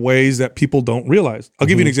disenfranchised in ways that people don't realize. I'll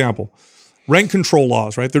give you an example. Rent control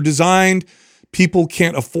laws, right? They're designed, people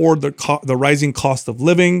can't afford the rising cost of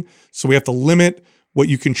living, so we have to limit what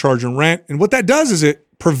you can charge in rent. And what that does is it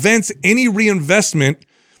prevents any reinvestment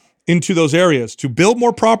into those areas to build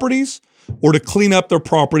more properties or to clean up their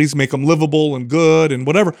properties, make them livable and good and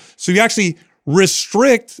whatever. So you actually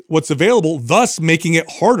restrict what's available, thus making it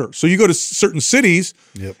harder. So you go to certain cities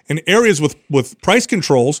and areas with price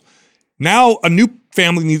controls. Now a new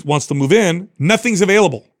family wants to move in. Nothing's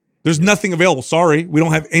available. There's nothing available. Sorry, we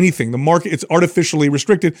don't have anything. The market, it's artificially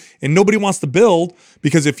restricted and nobody wants to build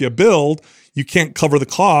because if you build, you can't cover the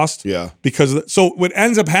cost. Yeah. So what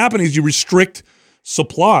ends up happening is you restrict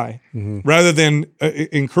supply rather than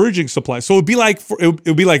encouraging supply. So it would be like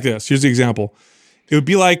this. Here's the example. It would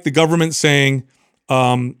be like the government saying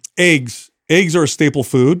eggs are a staple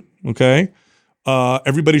food. Okay.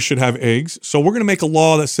 Everybody should have eggs. So we're going to make a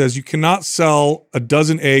law that says you cannot sell a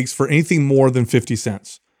dozen eggs for anything more than 50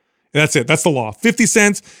 cents. That's it. That's the law. 50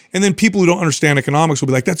 cents. And then people who don't understand economics will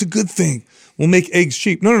be like, that's a good thing. We'll make eggs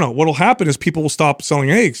cheap. No. What will happen is people will stop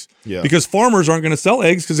selling eggs because farmers aren't going to sell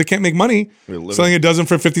eggs because they can't make money selling a dozen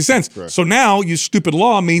for 50 cents. Correct. So now you stupid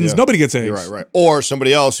law means nobody gets eggs. You're right. Or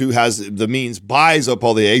somebody else who has the means buys up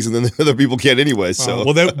all the eggs and then the other people can't anyway.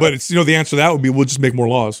 So but it's the answer to that would be we'll just make more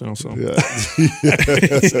laws. So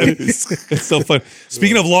it's so fun.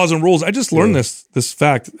 Speaking of laws and rules, I just learned this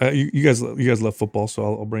fact. You guys love football, so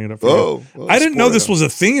I'll bring it up. I didn't know this was a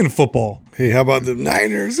thing in football. Hey, how about the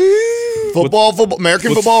Niners? Football,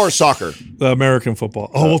 American football or soccer? The American football.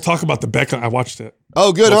 We'll talk about the Beckham. I watched it.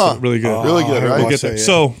 Oh, good, huh? Really good. Really good, right? We'll get there.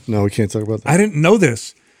 So no, we can't talk about that. I didn't know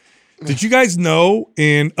this. Did you guys know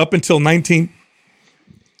up until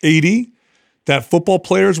 1980 that football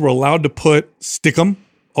players were allowed to put stickum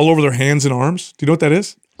all over their hands and arms? Do you know what that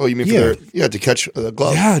is? Oh, you mean to catch the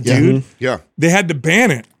glove? Yeah, dude. Yeah. They had to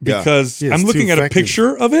ban it because I'm looking at a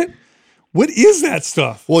picture of it. What is that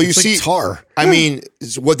stuff? Well, It's like tar. I mean,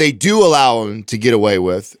 what they do allow them to get away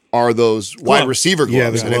with are those wide receiver gloves. Yeah,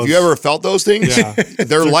 the and have gloves. you ever felt those things? Yeah.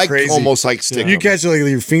 They're like crazy. almost like stick. You catch it like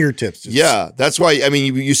with your fingertips. Yeah, that's why. I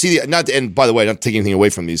mean, you see and by the way, not taking anything away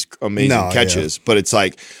from these amazing catches, but it's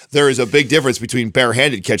like there is a big difference between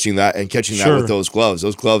barehanded catching that and catching that with those gloves.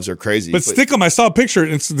 Those gloves are crazy. But stickum, I saw a picture.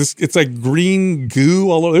 It's like green goo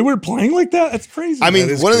all over. They were playing like that. That's crazy. I mean,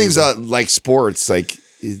 one of the things like sports, like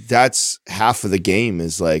that's half of the game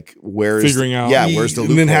is like where's figuring out. Yeah, where's the and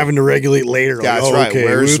loophole? then having to regulate later. That's like, right. Okay,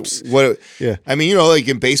 Where's whoops. what? Yeah. I mean, like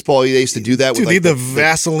in baseball, they used to do that Dude, with like they had the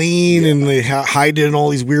Vaseline and they hide it in all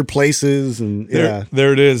these weird places. And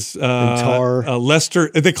there it is. tar.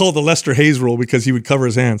 Lester, they call it the Lester Hayes rule because he would cover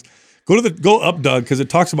his hands. Go up, Doug, because it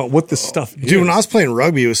talks about what this stuff is. Dude, when I was playing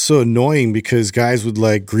rugby, it was so annoying because guys would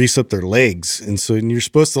like grease up their legs. And so you're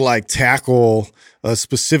supposed to like tackle a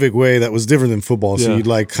specific way that was different than football. So you'd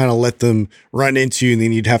like kind of let them run into you and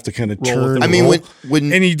then you'd have to kind of turn. I mean,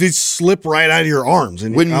 when and you did slip right out of your arms.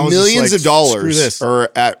 And when I was just millions like, of dollars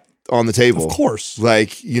are on the table, Of course.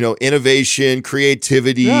 like, innovation,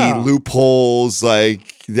 creativity, loopholes,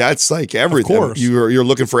 like that's like everything. Of course. You're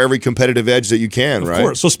looking for every competitive edge that you can, right? Of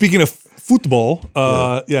course. So speaking of football,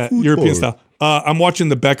 European style. I'm watching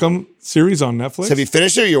the Beckham series on Netflix. Have you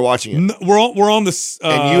finished it or you're watching it? We're on this.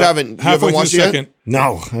 And you haven't halfway watched through it the yet? second.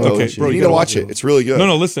 No. Okay, bro, you need gotta to watch it. It's really good.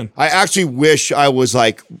 No, listen. I actually wish I was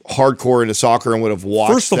like hardcore into soccer and would have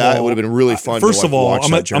watched First of that. all, It would have been really fun. First to of all, watch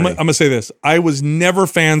I'm that journey. gonna say this: I was never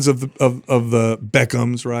fans of the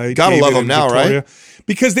Beckhams, right? Gotta David love them and now, Victoria. right?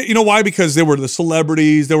 Because you know why? Because they were the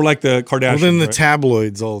celebrities. They were like the Kardashians. Well, then the right?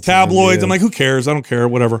 tabloids all the time. tabloids. Yeah. I'm like, who cares? I don't care.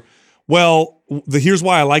 Whatever. Well, here's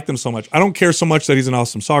why I like them so much. I don't care so much that he's an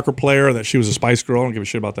awesome soccer player, that she was a Spice Girl. I don't give a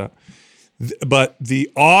shit about that. But the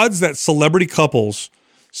odds that celebrity couples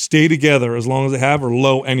stay together as long as they have are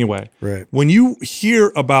low anyway. Right. When you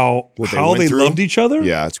hear about What they how went they through? loved each other,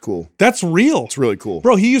 Yeah, it's cool. that's real. It's really cool.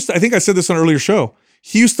 Bro, he used to, I think I said this on an earlier show.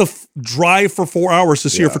 He used to drive for 4 hours to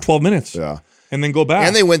see her for 12 minutes. Yeah. And then go back.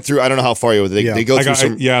 And they went through, I don't know how far you were. They go through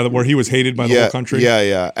some. where he was hated by the whole country.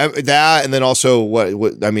 Yeah. That, and then also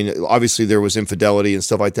what I mean, obviously there was infidelity and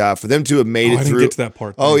stuff like that. For them to have made it I through. didn't get to that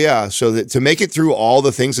part. Oh, yeah. So to make it through all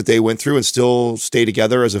the things that they went through and still stay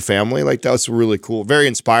together as a family, like that was really cool. Very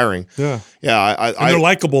inspiring. Yeah. Yeah. And they're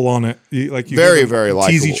likable on it. You Very, hear them very tease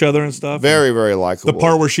likable. each other and stuff. very, very likable. The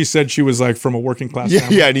part where she said she was like from a working class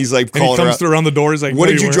family. Yeah. And he's like And he calling her comes out. through around the door. He's like, What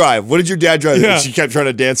 "No, did you weren't." drive? What did your dad drive? Yeah. And she kept trying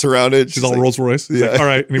to dance around it. She's all like, Rolls Royce. He's like, all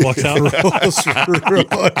right. And he walks out.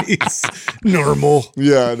 Normal.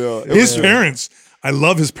 Yeah, I know. His parents, I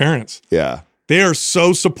love his parents. Yeah. They are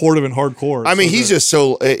so supportive and hardcore. I mean, So he's they're- just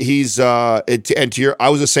so he's and to your, I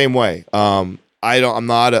was the same way. I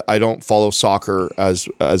don't follow soccer as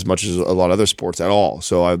much as a lot of other sports at all.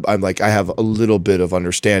 So I'm like, I have a little bit of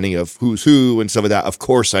understanding of who's who and some of that. Of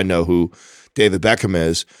course, I know who David Beckham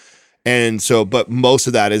is. And so, but most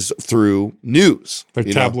of that is through news, Like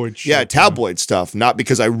you know? tabloid shit. Yeah, tabloid stuff, not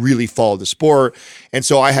because I really followed the sport. And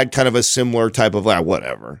so I had kind of a similar type of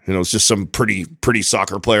whatever, it's just some pretty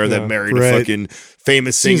soccer player that married a right. fucking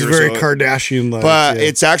famous singer. Seems very So- Kardashian like. but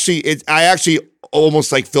yeah. I actually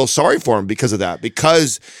almost like feel sorry for him because of that,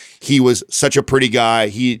 because he was such a pretty guy.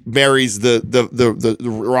 He marries the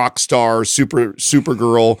rock star super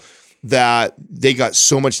girl, that they got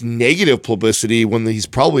so much negative publicity when he's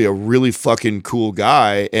probably a really fucking cool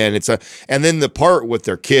guy. And and then the part with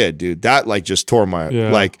their kid, dude, that like just tore my,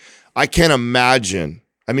 like, I can't imagine.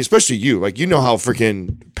 I mean, especially you, like, you know how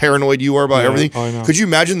freaking paranoid you are about everything. I know. Could you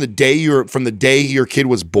imagine from the day your kid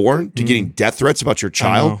was born to getting death threats about your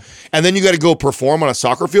child? And then you got to go perform on a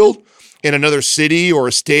soccer field in another city or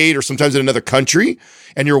a state or sometimes in another country.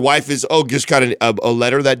 And your wife is, just got a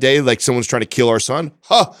letter that day, like someone's trying to kill our son.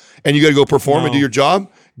 And you got to go perform and do your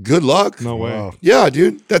job. Good luck. No way. Yeah,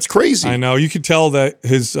 dude, that's crazy. I know. You could tell that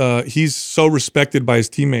he's so respected by his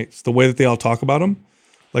teammates. The way that they all talk about him,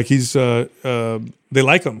 like he's they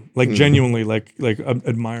like him, like genuinely, like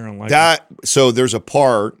admire him. Like That so there's a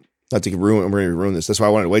part, not to ruin. I'm going to ruin this. That's why I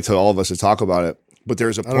wanted to wait till all of us to talk about it. But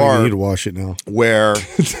there's a I don't even need part to watch it now. where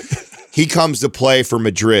he comes to play for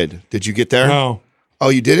Madrid. Did you get there? no, Oh,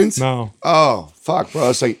 you didn't? no. Oh, fuck, bro.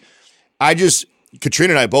 It's like,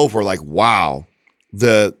 Katrina and I both were like, wow.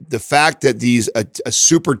 The fact that a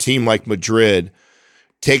super team like Madrid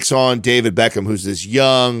takes on David Beckham, who's this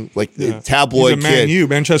young, tabloid He's a kid.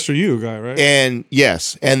 Manchester U guy, right? And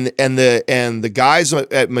yes, and the guys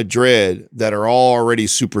at Madrid that are all already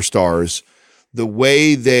superstars, the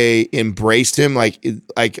way they embraced him,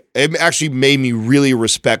 it actually made me really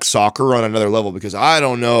respect soccer on another level, because I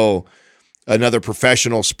don't know another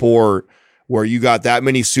professional sport where you got that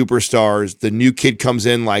many superstars. The new kid comes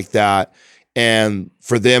in like that, and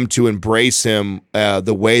for them to embrace him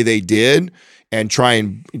the way they did and try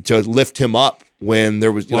and to lift him up when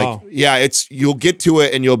there was you'll get to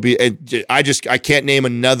it and you'll be. I can't name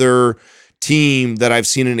another team that I've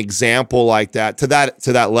seen an example like that to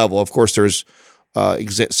that level. Of course, there's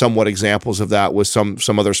somewhat examples of that with some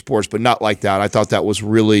other sports, but not like that. I thought that was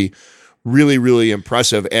really, really, really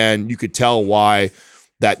impressive, and you could tell why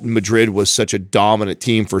that Madrid was such a dominant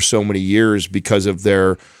team for so many years, because of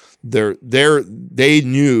they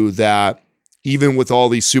knew that even with all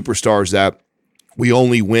these superstars, that we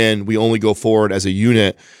only go forward as a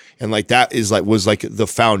unit. And that was the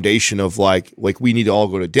foundation of we need to all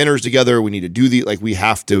go to dinners together. We need to do we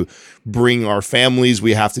have to bring our families.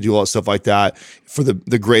 We have to do all that stuff like that for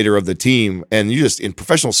the greater of the team. And you just, in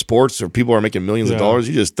professional sports or people are making millions of dollars,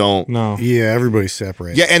 you just don't. No. Yeah, everybody's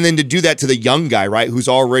separate. Yeah, and then to do that to the young guy, right, who's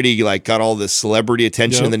already got all this celebrity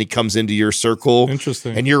attention, Yep. and then he comes into your circle.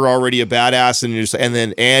 Interesting. And you're already a badass,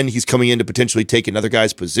 and he's coming in to potentially take another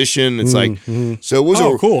guy's position. It's so it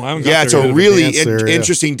was cool. I haven't got yeah, it's there a yet. really Dance there, yeah.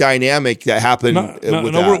 interesting dynamic that happened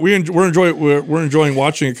with that. We're enjoying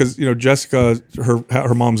watching it because Jessica,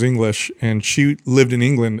 her mom's English, and she lived in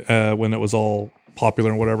England when it was all popular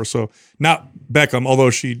and whatever. So not Beckham, although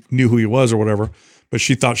she knew who he was or whatever, but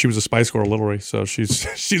she thought she was a Spice Girl literally. So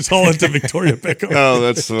she's all into Victoria Beckham. Oh,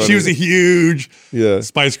 that's funny. She was a huge Yeah.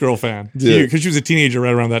 Spice Girl fan. Yeah. Because she was a teenager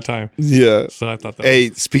right around that time. Yeah. So I thought that.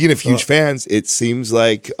 Hey, speaking of huge fans, it seems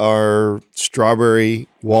like our strawberry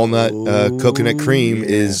walnut coconut cream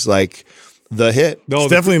is the hit. No,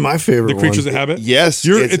 It's definitely my favorite the Creatures one. of Habit. Yes,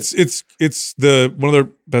 It's the one of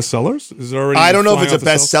their best sellers. Is it already? I don't know if it's flying a off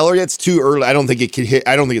the shelves? bestseller yet. It's too early. I don't think it could hit.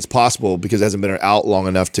 I don't think it's possible because it hasn't been out long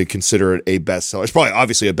enough to consider it a bestseller. It's probably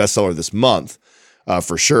obviously a bestseller this month,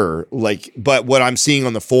 for sure. But what I'm seeing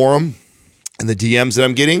on the forum and the DMs that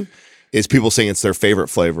I'm getting is people saying it's their favorite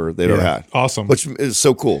flavor they've ever had. Awesome. Which is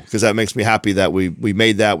so cool because that makes me happy that we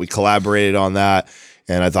made that, we collaborated on that,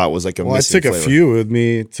 and I thought it was like a Well, I missing took a flavor. few with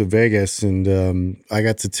me to Vegas, and I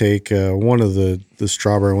got to take one of the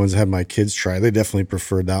strawberry ones. I had my kids try. They definitely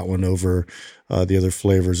preferred that one over the other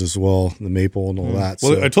flavors as well, the maple and all that.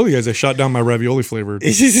 Well, so. I told you guys I shot down my ravioli flavored.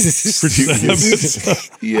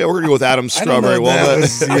 Yeah, we're gonna go with Adam's I don't know strawberry if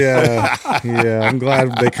that walnut. was- yeah. I'm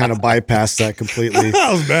glad they kind of bypassed that completely.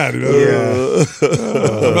 That was bad. You know?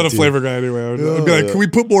 Yeah. I'm not a flavor guy anyway. I'd be like, can we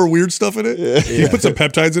put more weird stuff in it? Can you put some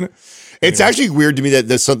peptides in it? It's actually weird to me that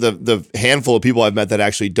the handful of people I've met that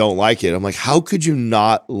actually don't like it. I'm like, how could you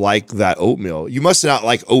not like that oatmeal? You must not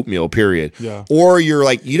like oatmeal, period. Yeah. Or you're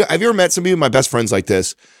like, have you ever met some of my best friends like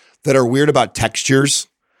this that are weird about textures?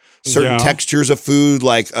 Certain Yeah. textures of food,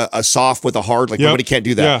 like a soft with a hard, like Yep. nobody can't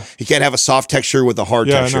do that. Yeah. You can't have a soft texture with a hard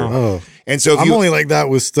Yeah, I texture. know. Oh, And so if I'm you, only like that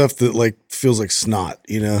with stuff that like feels like snot,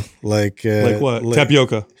 like Like what?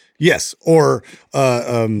 Tapioca. Yes, or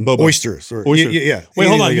Boba. oysters. Or Oyster. yeah. Wait,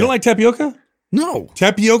 hold on. Anything You don't like tapioca? No.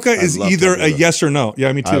 Tapioca is love either a tapioca. yes or no.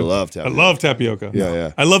 Yeah, me too. I love tapioca. I love tapioca. Yeah,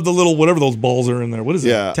 yeah. I love the little whatever those balls are in there. What is it?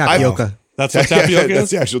 yeah, Tapioca. That's what tapioca That's is?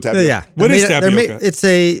 the actual tapioca. Yeah. What They're is they're tapioca?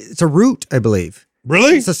 it's a root, I believe.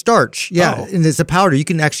 Really? It's a starch. Yeah. Oh. And it's a powder. You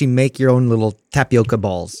can actually make your own little tapioca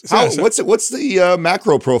balls. What's the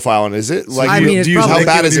macro profile on? Is it like I mean, it's do you probably- how lick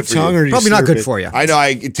bad it is with it for your tongue you? or do you Probably not slurp good it? for you. I know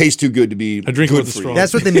it tastes too good to be. I drink it good with a for you. straw.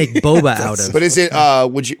 That's what they make boba out of. But is it?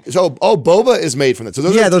 Would you? So boba is made from that. So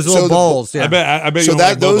those Yeah, are, those so little the- balls. Yeah. I bet So you don't that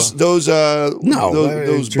like those boba. those No,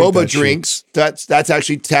 those I drink boba that shit. drinks. That's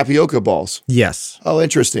actually tapioca balls. Yes. Oh,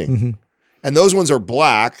 interesting. Mm-hmm. And those ones are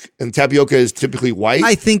black, and tapioca is typically white.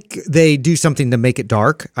 I think they do something to make it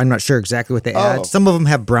dark. I'm not sure exactly what they Oh. add. Some of them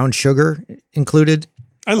have brown sugar included.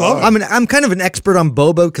 I love it. I'm kind of an expert on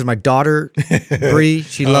boba because my daughter Bree,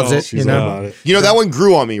 she loves it. She's You know, all about it. You know, that one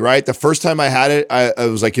grew on me, right? The first time I had it, I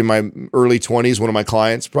was like in my early 20s. One of my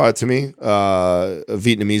clients brought it to me, a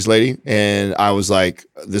Vietnamese lady. And I was like,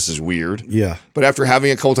 this is weird. Yeah. But after having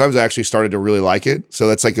it a couple times, I actually started to really like it. So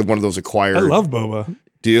that's like one of those acquired. I love boba.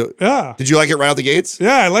 Do you? Yeah. Did you like it right out the gates?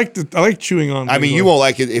 Yeah, I like chewing on. I mean, things you like- won't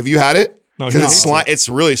like it. Have you had it? No, Because he it's hates it's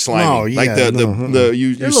really slimy. No, like yeah, the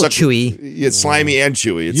you They're a little suck, chewy. It's slimy and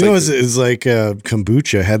chewy. It's You know, like it's like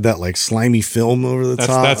kombucha had that like slimy film over the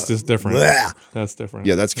top. That's just different. Blech. That's different.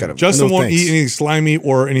 yeah, that's kind of. Justin No, won't thanks. eat anything slimy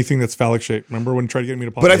or anything that's phallic shaped. Remember when you tried to get me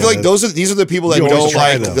to pop? But I feel like Yeah. these are the people that You always don't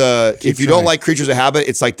try, like though. if you don't like Creatures of Habit,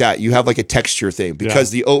 it's like that. You have like a texture thing because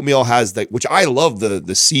the oatmeal has which I love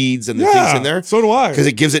the seeds and the Yeah, things in there. so do I. Because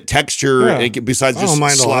it gives it texture. Yeah. And besides I just don't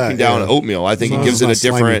mind all slopping that, down yeah. oatmeal, I think As it long gives as it it's a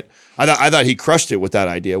not different. I thought he crushed it with that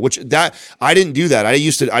idea. Which I didn't do that. I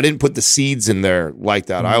didn't put the seeds in there like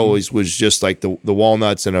that. I always was just like the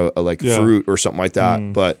walnuts and a Yeah. fruit or something like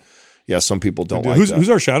that. But yeah, some people don't like who's that. who's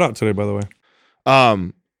our shout out today, by the way?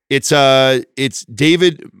 It's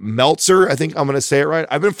David Meltzer. I think I'm going to say it right.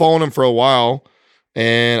 I've been following him for a while,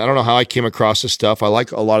 and I don't know how I came across this stuff. I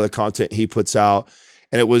like a lot of the content he puts out,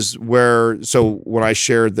 and it was when I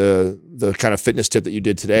shared the kind of fitness tip that you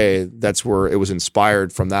did today, that's where it was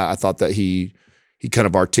inspired from that. I thought that he kind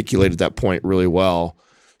of articulated that point really well.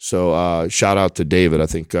 So shout out to David. I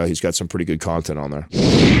think he's got some pretty good content on there.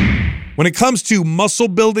 When it comes to muscle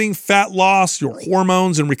building, fat loss, your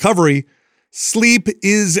hormones, and recovery, sleep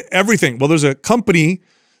is everything. Well, there's a company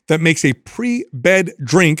that makes a pre-bed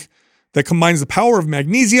drink that combines the power of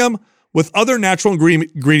magnesium with other natural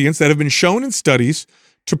ingredients that have been shown in studies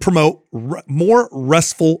to promote more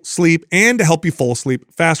restful sleep and to help you fall asleep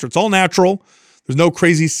faster. It's all natural. There's no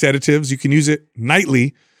crazy sedatives. You can use it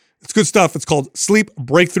nightly. It's good stuff. It's called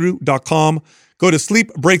sleepbreakthrough.com. Go to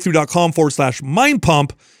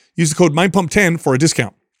sleepbreakthrough.com/mindpump. Use the code MindPump10 for a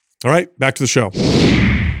discount. All right, back to the show.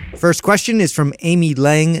 First question is from Amy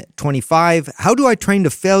Lang, 25. How do I train to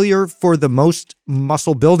failure for the most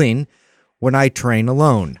muscle building when I train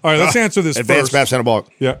alone? All right, let's answer this Advanced first. maps anabolic.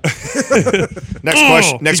 Yeah. Next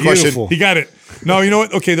question. Next question. beautiful. He got it. No, you know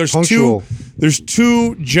what? Okay, Punctual. there's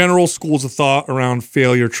two general schools of thought around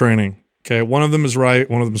failure training. Okay, one of them is right,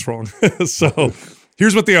 one of them is wrong. So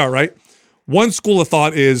here's what they are, right? One school of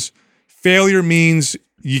thought is failure means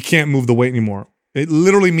you can't move the weight anymore. It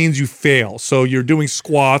literally means you fail. So you're doing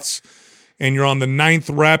squats and you're on the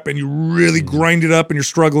 9th rep and you really grind it up and you're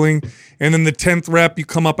struggling. And then the 10th rep, you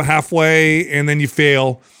come up a halfway and then you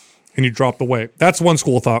fail and you drop the weight. That's one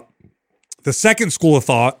school of thought. The second school of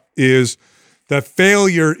thought is that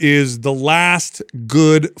failure is the last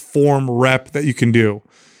good form rep that you can do.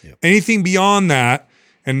 Yep. Anything beyond that,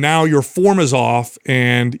 and now your form is off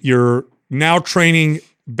and you're now training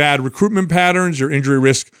bad recruitment patterns, your injury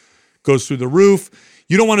risk goes through the roof.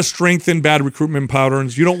 You don't want to strengthen bad recruitment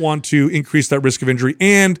patterns. You don't want to increase that risk of injury.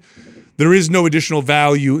 And there is no additional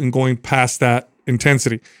value in going past that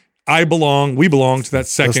intensity. We belong to that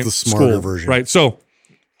second That's the smarter school, version. right? So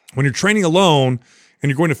when you're training alone and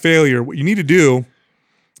you're going to failure, what you need to do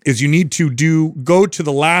is you need to go to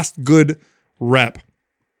the last good rep.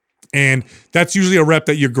 And that's usually a rep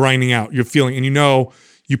that you're grinding out, you're feeling, and you know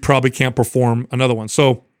you probably can't perform another one.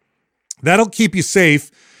 So that'll keep you safe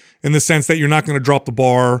in the sense that you're not going to drop the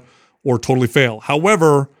bar or totally fail.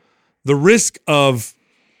 However, the risk of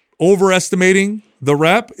overestimating the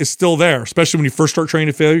rep is still there, especially when you first start training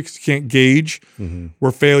to failure because you can't gauge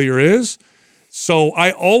where failure is. So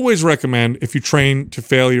I always recommend, if you train to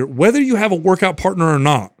failure, whether you have a workout partner or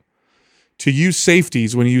not, to use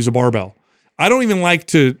safeties when you use a barbell. I don't even like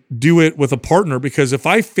to do it with a partner because if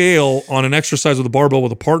I fail on an exercise with a barbell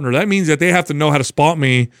with a partner, that means that they have to know how to spot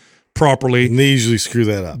me properly. And they usually screw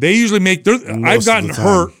that up. They usually I've gotten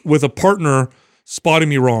hurt with a partner spotting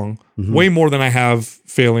me wrong way more than I have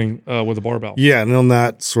failing with a barbell. Yeah, and on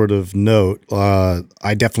that sort of note,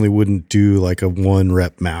 I definitely wouldn't do like a 1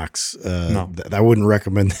 rep max. No. I wouldn't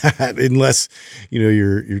recommend that unless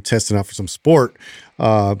you're testing out for some sport.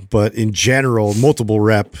 But in general, multiple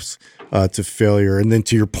reps to failure, and then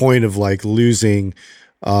to your point of like losing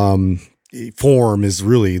form is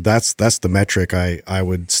really that's the metric I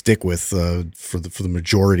would stick with for the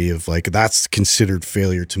majority of like that's considered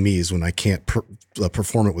failure to me is when I can't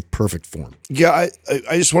perform it with perfect form. Yeah,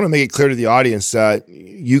 I just want to make it clear to the audience that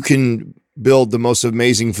you can build the most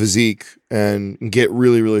amazing physique and get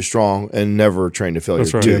really, really strong and never train to failure.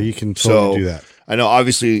 That's right. Yeah, you can totally do that. I know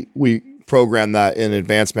obviously we program that in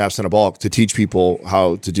Advanced Maps Anabolic to teach people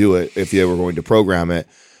how to do it if they were going to program it.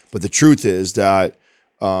 But the truth is that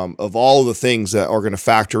of all the things that are going to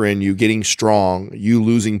factor in you getting strong, you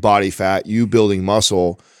losing body fat, you building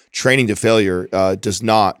muscle, training to failure does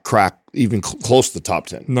not crack even close to the top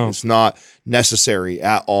 10. No. It's not necessary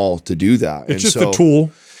at all to do that. It's just a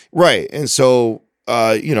tool. Right. And so,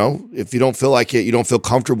 if you don't feel like it, you don't feel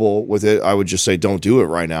comfortable with it, I would just say don't do it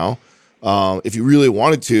right now. If you really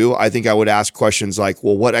wanted to, I think I would ask questions like,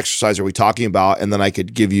 well, what exercise are we talking about? And then I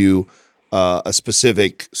could give you a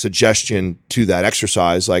specific suggestion to that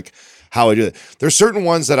exercise, like how I do it. There's certain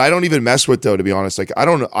ones that I don't even mess with though, to be honest. Like I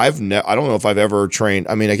don't know if I've ever trained,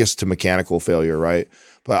 I mean, I guess to mechanical failure, right?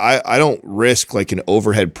 But I don't risk like an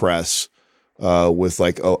overhead press with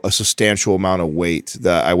like a substantial amount of weight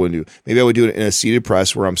that I wouldn't do. Maybe I would do it in a seated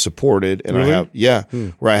press where I'm supported and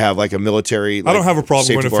Really? where I have like a military. I don't have a problem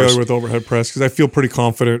going to bars. failure with overhead press because I feel pretty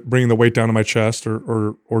confident bringing the weight down to my chest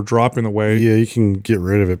or dropping the weight. Yeah, you can get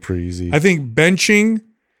rid of it pretty easy. I think benching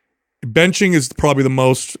is probably the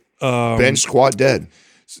most bench, squat, dead.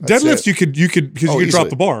 Deadlifts you could because you could drop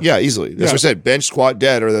the bar. Yeah, easily. That's what I said. Bench, squat,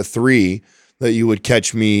 dead are the 3 that you would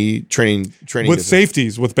catch me training with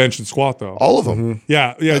safeties with bench and squat though. All of them.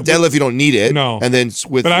 Yeah. But deadlift you don't need it. No. And then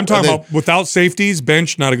with But I'm talking about without safeties,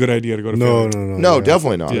 bench not a good idea to go to failure. No,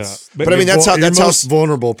 definitely not. Yeah. But I mean that's how most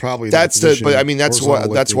vulnerable probably. That's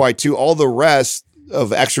why all the rest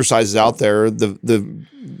of exercises out there, the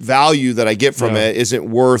value that I get from it isn't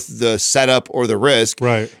worth the setup or the risk.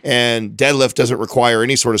 Right. And deadlift doesn't require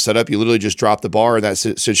any sort of setup. You literally just drop the bar in that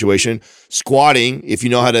situation. Squatting, if you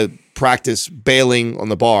know how to practice bailing on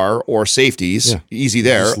the bar or safeties, easy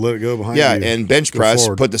there. Just let it go behind you. Yeah, and bench press,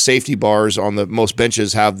 forward. put the safety bars on most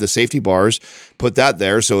benches have the safety bars. Put that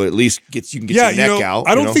there so at least you can get your neck out.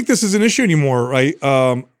 I don't think this is an issue anymore, right?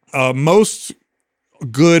 Most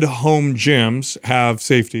good home gyms have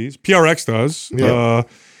safeties. PRX does. Yeah.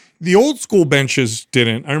 The old school benches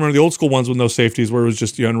didn't. I remember the old school ones with no safeties where it was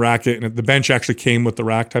just you unrack it and the bench actually came with the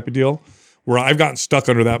rack type of deal, where I've gotten stuck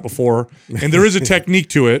under that before. And there is a technique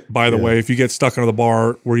to it, by the way, if you get stuck under the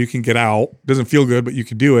bar where you can get out. Doesn't feel good, but you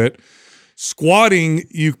can do it. Squatting,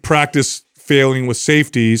 you practice failing with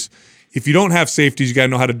safeties. If you don't have safeties, you got to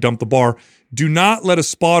know how to dump the bar. Do not let a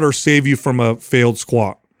spotter save you from a failed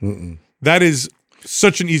squat. That is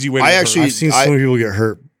such an easy way to I've seen some people get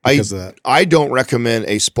hurt because of that. I don't recommend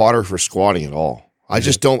a spotter for squatting at all. I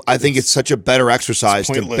just don't. I think it's such a better exercise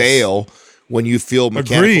to bail when you feel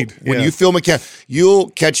mechanical. Agreed. When you feel mechanical,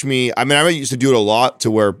 you'll catch me. I mean, I used to do it a lot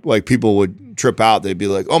to where like people would trip out. They'd be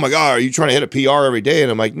like, "Oh my God, are you trying to hit a PR every day?"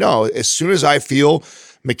 And I'm like, "No. As soon as I feel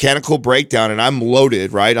mechanical breakdown and I'm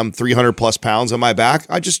loaded, right? I'm 300 plus pounds on my back.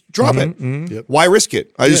 I just drop it. Yep. Why risk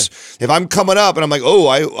it? If I'm coming up and I'm like, oh,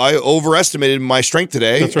 I overestimated my strength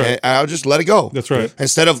today. That's right. And I'll just let it go. That's right.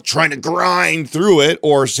 Instead of trying to grind through it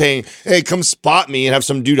or saying, hey, come spot me and have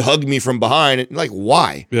some dude hug me from behind. Like,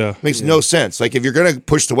 why? Yeah. Makes no sense. Like, if you're going to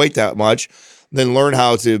push the weight that much, then learn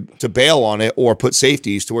how to bail on it or put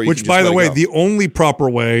safeties to where you Which, can just by the let it way, go. the only proper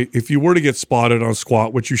way, if you were to get spotted on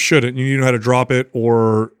squat, which you shouldn't, you need to know how to drop it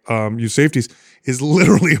or use safeties, is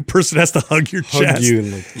literally a person has to hug your chest you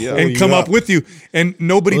and, like, pull and you come up. up with you. And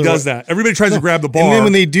nobody does that. Everybody tries to grab the bar. And then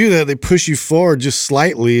when they do that, they push you forward just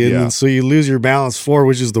slightly, and Yeah. so you lose your balance forward,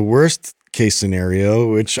 which is the worst case scenario.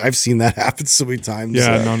 Which I've seen that happen so many times.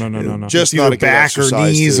 yeah, no. Just It's not either a good back or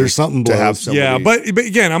exercise knees to- or something to have blows. somebody. Yeah, but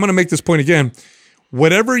again, I'm going to make this point again.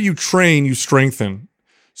 Whatever you train, you strengthen.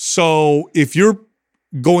 So if you're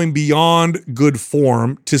going beyond good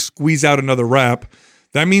form to squeeze out another rep,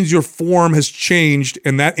 that means your form has changed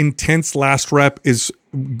and that intense last rep is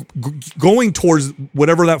going towards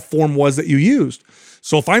whatever that form was that you used.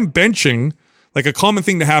 So if I'm benching, like a common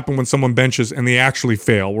thing to happen when someone benches and they actually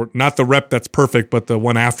fail, or not the rep that's perfect, but the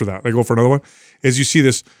one after that, they go for another one, is you see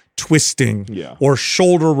this twisting or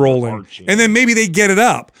shoulder rolling. And then maybe they get it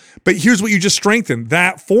up. But here's what you just strengthened,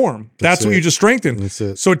 that form. That's what it. you just strengthened. That's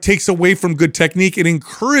it. So it takes away from good technique. It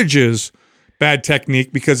encourages bad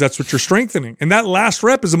technique because that's what you're strengthening. And that last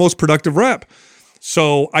rep is the most productive rep.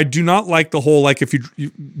 So I do not like the whole, like if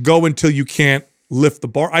you go until you can't lift the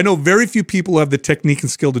bar. I know very few people who have the technique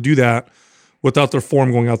and skill to do that without their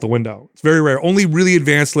form going out the window. It's very rare. Only really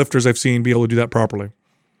advanced lifters I've seen be able to do that properly.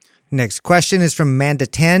 Next question is from Amanda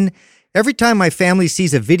 10. Every time my family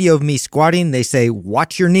sees a video of me squatting, they say,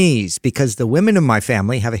 watch your knees, because the women in my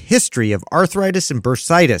family have a history of arthritis and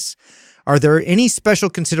bursitis. Are there any special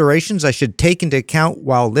considerations I should take into account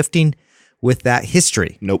while lifting with that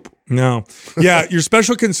history? Nope. No. Yeah, your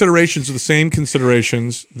special considerations are the same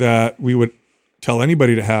considerations that we would tell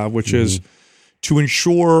anybody to have, which is to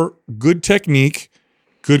ensure good technique,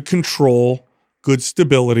 good control, good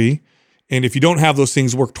stability. And if you don't have those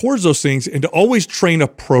things, work towards those things and to always train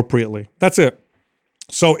appropriately. That's it.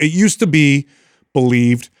 So it used to be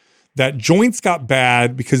believed that joints got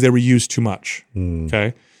bad because they were used too much.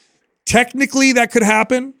 Okay. Technically, that could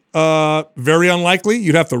happen. Very unlikely.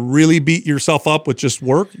 You'd have to really beat yourself up with just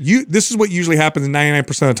work. This is what usually happens 99%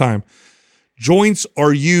 of the time. Joints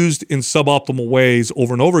are used in suboptimal ways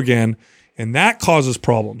over and over again, and that causes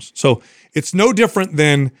problems. So it's no different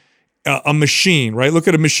than a machine, right? Look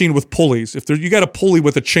at a machine with pulleys. If you got a pulley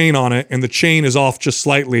with a chain on it and the chain is off just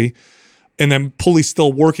slightly and then pulley's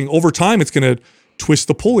still working, over time it's going to twist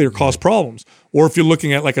the pulley or cause problems. Or if you're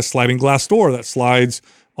looking at like a sliding glass door that slides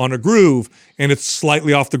on a groove and it's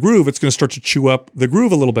slightly off the groove, it's going to start to chew up the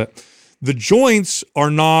groove a little bit. The joints are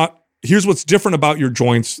not, here's what's different about your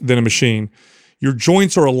joints than a machine. Your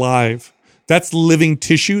joints are alive. That's living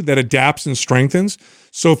tissue that adapts and strengthens.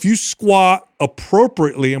 So if you squat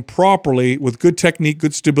appropriately and properly with good technique,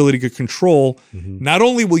 good stability, good control, not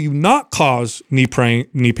only will you not cause knee pain,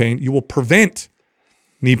 you will prevent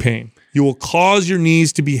knee pain. You will cause your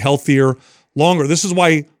knees to be healthier longer. This is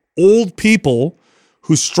why old people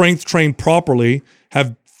who strength train properly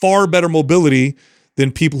have far better mobility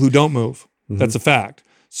than people who don't move. That's a fact.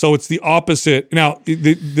 So it's the opposite. Now,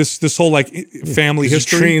 this whole like family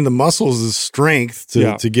history. Training the muscles is strength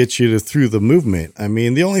to get you through the movement. I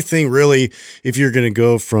mean, the only thing really, if you're going to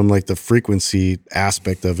go from like the frequency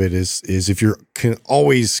aspect of it is if you're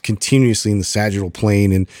always continuously in the sagittal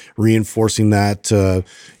plane and reinforcing that,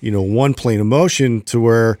 one plane of motion to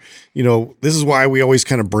where, this is why we always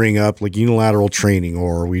kind of bring up like unilateral training,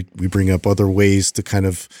 or we bring up other ways to kind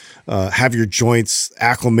of have your joints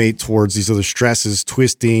acclimate towards these other stresses,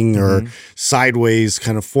 twisting or sideways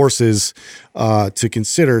kind of forces to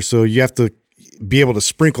consider. So you have to be able to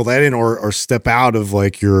sprinkle that in or step out of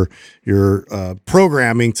like your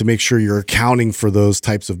programming to make sure you're accounting for those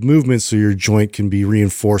types of movements so your joint can be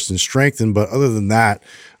reinforced and strengthened. But other than that,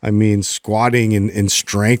 I mean, squatting and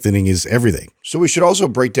strengthening is everything. So we should also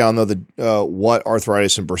break down though what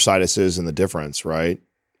arthritis and bursitis is and the difference, right?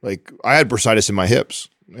 Like I had bursitis in my hips,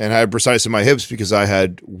 and I had bursitis in my hips because I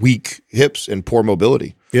had weak hips and poor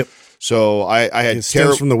mobility. Yep. So I had It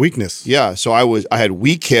stems from the weakness. Yeah. So I had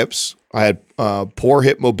weak hips. I had poor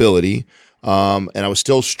hip mobility, and I was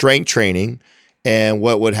still strength training. And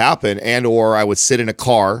what would happen, or I would sit in a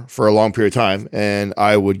car for a long period of time, and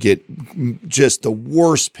I would get just the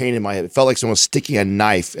worst pain in my hip. It felt like someone was sticking a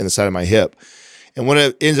knife in the side of my hip. And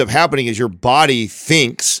what ends up happening is your body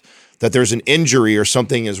thinks that there's an injury or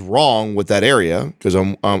something is wrong with that area because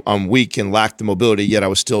I'm weak and lack the mobility, yet I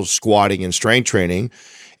was still squatting and strength training.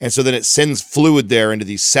 And so then it sends fluid there into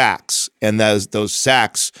these sacs, and those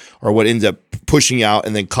sacs are what ends up pushing out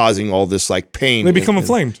and then causing all this like pain. They become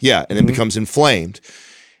inflamed. Yeah, and it becomes inflamed.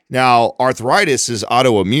 Now, arthritis is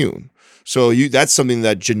autoimmune. So that's something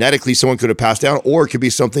that genetically someone could have passed down, or it could be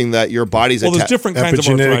something that your body's Well, there's different kinds of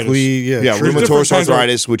arthritis. Rheumatoid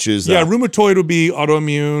arthritis, which is rheumatoid would be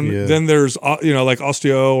autoimmune. Yeah. Then there's like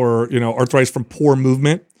osteo or arthritis from poor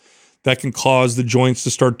movement that can cause the joints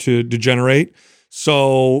to start to degenerate.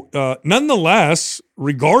 So nonetheless,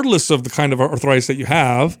 regardless of the kind of arthritis that you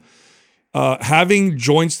have, having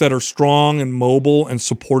joints that are strong and mobile and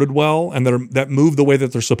supported well and that move the way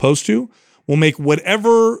that they're supposed to will make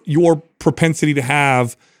whatever your propensity to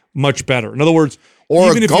have much better. In other words,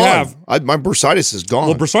 even if you have my bursitis is gone.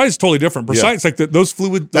 Well, bursitis is totally different. Bursitis, like those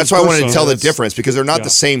fluid. That's why I wanted to tell the difference because they're not the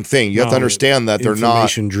same thing. You have to understand that they're not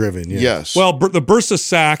inflammation driven. Yeah. Yes. Well, the bursa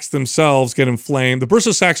sacs themselves get inflamed. The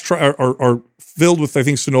bursa sacs are filled with, I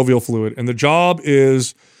think, synovial fluid, and the job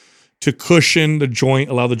is to cushion the joint,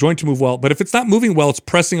 allow the joint to move well. But if it's not moving well, it's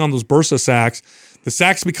pressing on those bursa sacs. The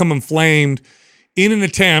sacs become inflamed in an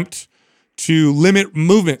attempt to limit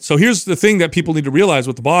movement. So here's the thing that people need to realize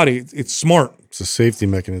with the body. It's smart. It's a safety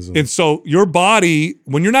mechanism. And so your body,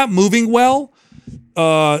 when you're not moving well,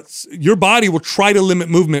 your body will try to limit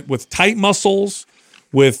movement with tight muscles,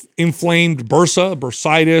 with inflamed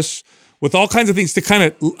bursitis, with all kinds of things to kind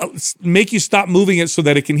of make you stop moving it so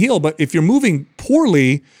that it can heal. But if you're moving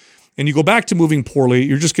poorly and you go back to moving poorly,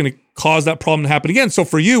 you're just going to cause that problem to happen again. So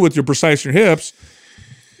for you with your bursitis in your hips,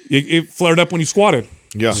 it flared up when you squatted.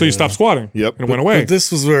 Yeah. So you stopped squatting. Yep. And it went away. But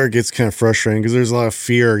this was where it gets kind of frustrating because there's a lot of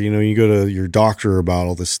fear. You go to your doctor about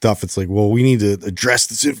all this stuff. It's like, well, we need to address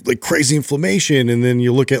this like crazy inflammation. And then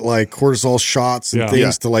you look at like cortisol shots and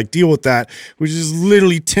things to like deal with that, which is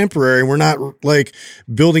literally temporary. And we're not like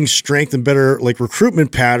building strength and better like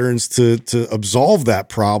recruitment patterns to absolve that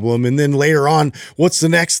problem. And then later on, what's the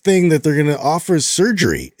next thing that they're going to offer is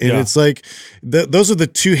surgery. And it's like, those are the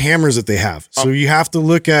two hammers that they have. So you have to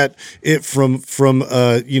look at it from a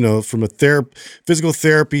physical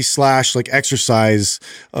therapy / like exercise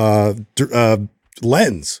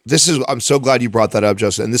lens. I'm so glad you brought that up,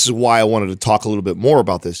 Justin. And this is why I wanted to talk a little bit more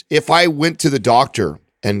about this. If I went to the doctor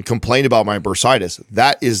and complained about my bursitis,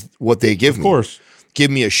 that is what they give me. Of course. Give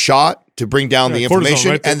me a shot to bring down the inflammation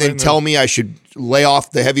right and then tell me I should lay off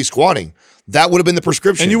the heavy squatting. That would have been the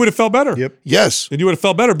prescription. And you would have felt better. Yep. Yes. And you would have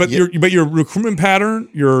felt better. But your recruitment pattern,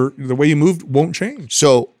 the way you moved won't change.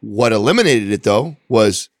 So what eliminated it though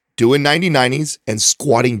was doing 90/90s and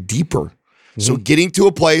squatting deeper. Mm-hmm. So getting to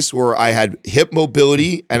a place where I had hip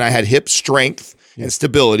mobility and I had hip strength and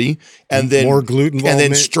stability, and then more glute involvement, and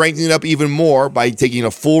then strengthening it up even more by taking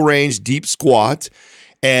a full range deep squat.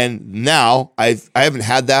 And now I haven't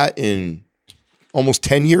had that in almost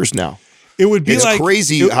 10 years now. It would be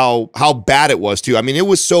crazy how bad it was too. I mean, it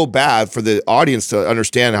was so bad for the audience to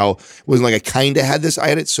understand how it wasn't like I kind of had this. I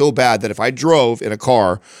had it so bad that if I drove in a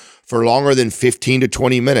car for longer than 15 to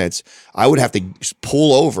 20 minutes, I would have to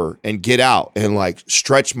pull over and get out and like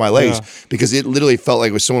stretch my legs because it literally felt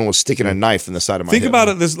like someone was sticking a knife in the side of my head. Think about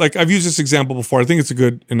it. This, like, I've used this example before. I think it's a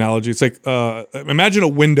good analogy. It's like, imagine a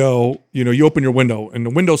window, you open your window and the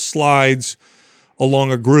window slides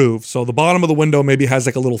along a groove. So the bottom of the window maybe has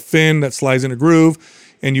like a little fin that slides in a groove,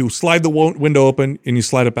 and you slide the window open and you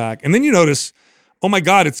slide it back. And then you notice, oh my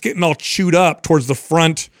God, it's getting all chewed up towards the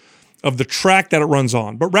front of the track that it runs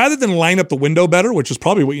on. But rather than line up the window better, which is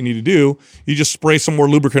probably what you need to do, you just spray some more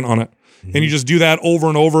lubricant on it. Mm-hmm. And you just do that over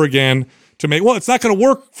and over again to make, it's not going to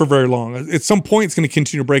work for very long. At some point, it's going to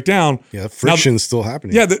continue to break down. Yeah, friction's still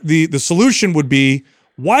happening. Yeah, the solution would be,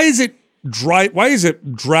 why is it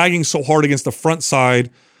dragging so hard against the front side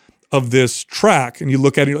of this track? And you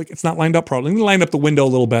look at it, you're like, it's not lined up properly. Let me line up the window a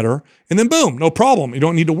little better. And then boom, no problem. You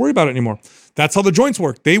don't need to worry about it anymore. That's how the joints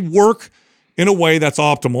work. They work in a way that's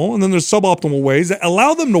optimal. And then there's suboptimal ways that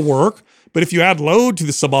allow them to work. But if you add load to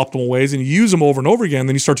the suboptimal ways and you use them over and over again,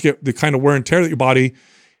 then you start to get the kind of wear and tear that your body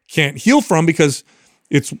can't heal from, because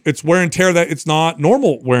it's wear and tear that it's not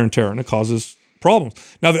normal wear and tear, and it causes problems.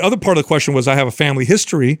 Now, the other part of the question was, I have a family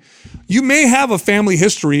history. You may have a family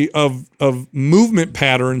history of movement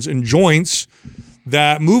patterns and joints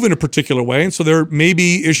that move in a particular way. And so there may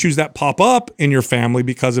be issues that pop up in your family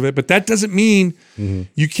because of it, but that doesn't mean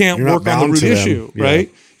you can't work on the root issue, right?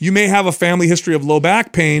 Yeah. You may have a family history of low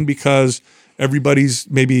back pain because everybody's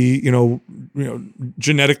maybe,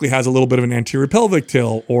 genetically has a little bit of an anterior pelvic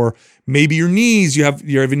tilt, or maybe your knees, you have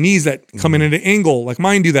knees that come in at an angle, like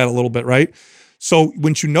mine do that a little bit, right? So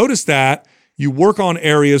once you notice that, You work on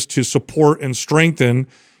areas to support and strengthen.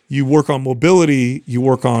 You work on mobility. You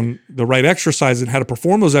work on the right exercise and how to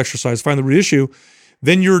perform those exercises, find the root issue.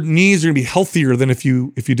 Then your knees are going to be healthier than if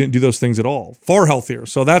you didn't do those things at all. Far healthier.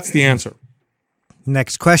 So that's the answer.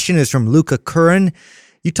 Next question is from Luca Curran.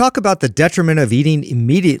 You talk about the detriment of eating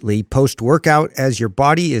immediately post-workout as your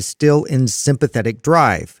body is still in sympathetic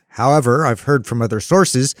drive. However, I've heard from other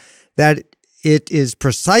sources that it is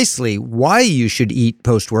precisely why you should eat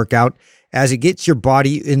post-workout, as it gets your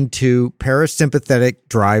body into parasympathetic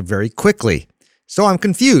drive very quickly. So I'm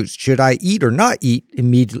confused. Should I eat or not eat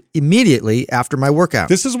immediately after my workout?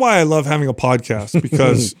 This is why I love having a podcast,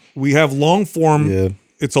 because we have long form. Yeah.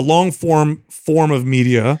 It's a long form of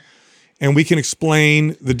media, and we can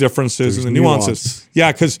explain the differences and the nuances.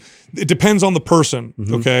 Yeah, because it depends on the person.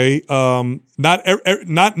 Okay,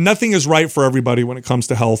 nothing is right for everybody when it comes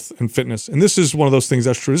to health and fitness, and this is one of those things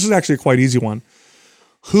that's true. This is actually a quite easy one.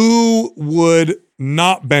 Who would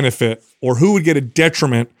not benefit, or who would get a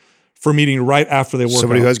detriment from eating right after they work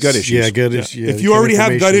Somebody out? who has gut issues. Yeah, gut issues. Yeah, If you already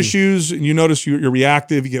have gut issues and you notice you're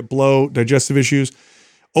reactive, you get bloat, digestive issues,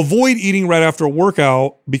 avoid eating right after a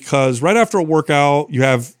workout, because right after a workout, you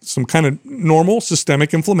have some kind of normal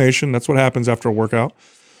systemic inflammation. That's what happens after a workout,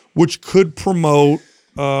 which could promote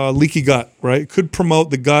leaky gut, right? It could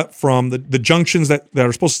promote the gut from the junctions that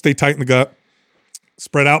are supposed to stay tight in the gut,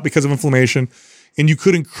 spread out because of inflammation. And you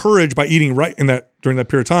could encourage, by eating right during that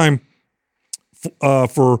period of time,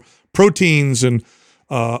 for proteins and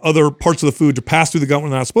other parts of the food to pass through the gut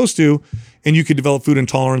when they're not supposed to, and you could develop food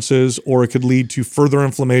intolerances, or it could lead to further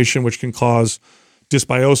inflammation, which can cause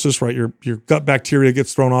dysbiosis, right? Your gut bacteria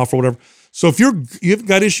gets thrown off or whatever. So if you have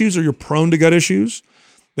gut issues or you're prone to gut issues,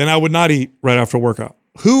 then I would not eat right after a workout.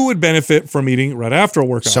 Who would benefit from eating right after a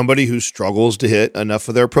workout? Somebody who struggles to hit enough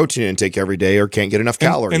of their protein intake every day or can't get enough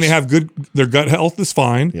calories. And they have their gut health is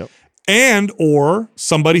fine. Yep. And or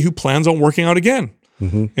somebody who plans on working out again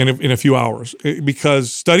in a few hours,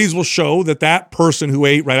 because studies will show that person who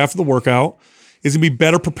ate right after the workout is going to be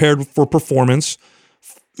better prepared for performance,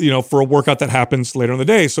 for a workout that happens later in the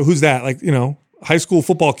day. So who's that? Like, high school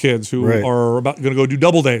football kids who are going to go do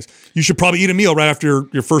double days. You should probably eat a meal right after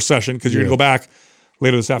your first session, because you're going to go back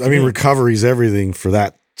later this afternoon. I mean, recovery is everything for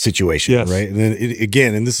that situation, right? And then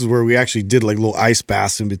again, and this is where we actually did like little ice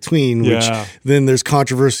baths in between, which then there's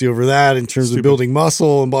controversy over that in terms of building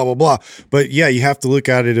muscle and blah, blah, blah. But yeah, you have to look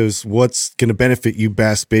at it as what's going to benefit you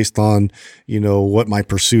best based on, what my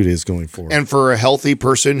pursuit is going forward. And for a healthy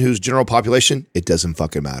person who's general population, it doesn't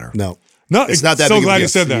fucking matter. No, it's not that so big of a glad deal. you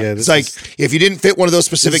said that. Yeah, It's like, if you didn't fit one of those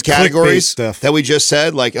specific categories stuff that we just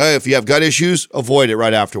said, like, oh, if you have gut issues, avoid it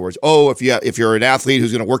right afterwards. Oh, if you're an athlete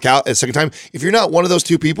who's going to work out a second time, if you're not one of those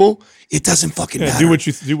two people, it doesn't fucking matter. Do what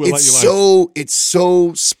you like. It's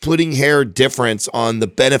so splitting hair difference on the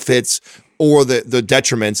benefits or the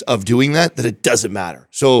detriments of doing that it doesn't matter.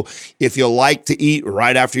 So if you like to eat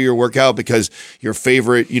right after your workout because your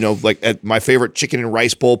favorite, like at my favorite chicken and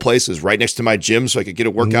rice bowl place is right next to my gym, so I could get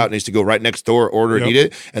a workout and I used to go right next door, order and eat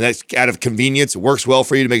it, and that's out of convenience. It works well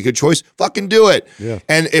for you to make a good choice. Fucking do it. Yeah.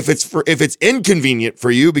 And if it's inconvenient for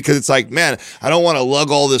you because it's like, man, I don't want to lug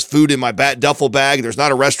all this food in my duffel bag. There's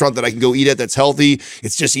not a restaurant that I can go eat at that's healthy.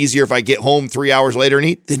 It's just easier if I get home 3 hours later and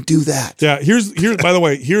eat. Then do that. Yeah. Here's by the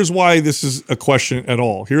way, here's why this is a question at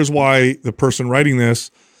all. Here's why the person writing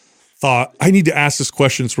this thought, I need to ask this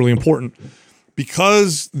question. It's really important,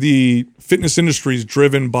 because the fitness industry is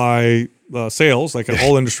driven by sales, like in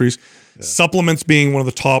all industries, supplements being one of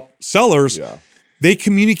the top sellers. They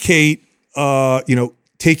communicate,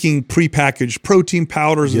 taking prepackaged protein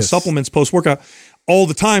powders and supplements post-workout all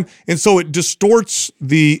the time. And so it distorts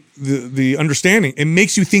the understanding. It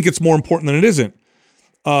makes you think it's more important than it isn't,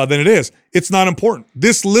 than it is. It's not important.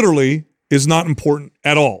 This literally is not important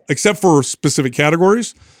at all, except for specific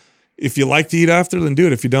categories. If you like to eat after, then do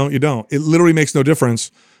it. If you don't, you don't. It literally makes no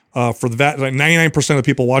difference for that. Like 99% of the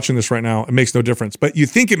people watching this right now, it makes no difference. But you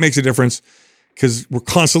think it makes a difference because we're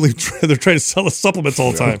constantly they're trying to sell us supplements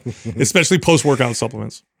all the time, especially post-workout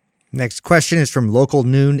supplements. Next question is from Local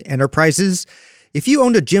Noon Enterprises. If you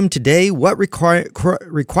owned a gym today, what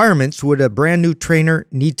requirements would a brand new trainer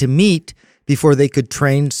need to meet before they could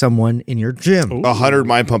train someone in your gym? 100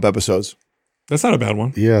 Mind Pump episodes. That's not a bad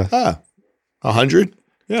one. Yeah. 100?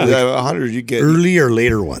 Yeah. 100 you get. Early or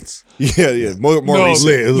later ones? Yeah. More No,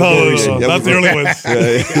 recent. no, not the early ones.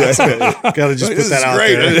 Got to just put that out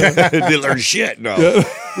great. there. Didn't learn shit. No.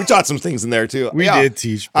 We taught some things in there too. We did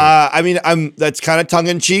teach. I mean, that's kind of tongue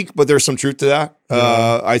in cheek, but there's some truth to that.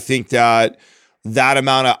 I think that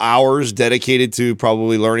amount of hours dedicated to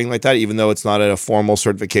probably learning like that, even though it's not a formal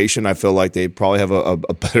certification, I feel like they probably have a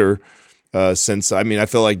better since I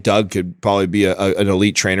feel like Doug could probably be an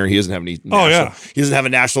elite trainer. He doesn't have any. He doesn't have a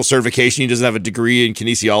national certification. He doesn't have a degree in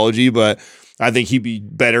kinesiology, but I think he'd be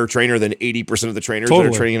better trainer than 80% of the trainers that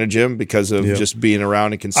are training in a gym because of just being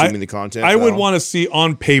around and consuming the content. I would want to see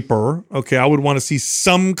on paper. Okay, I would want to see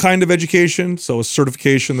some kind of education, so a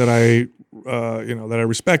certification that I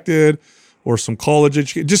respected, or some college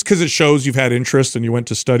education, just because it shows you've had interest and you went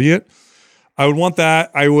to study it. I would want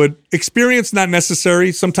that. I would experience, not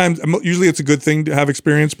necessary. Sometimes, usually it's a good thing to have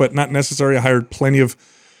experience, but not necessary. I hired plenty of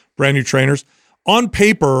brand new trainers. On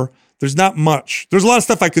paper, there's not much. There's a lot of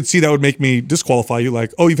stuff I could see that would make me disqualify you.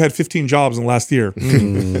 Like, oh, you've had 15 jobs in the last year.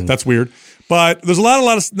 That's weird. But there's a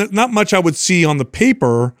lot of not much I would see on the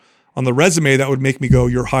paper, on the resume, that would make me go,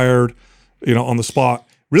 you're hired, on the spot.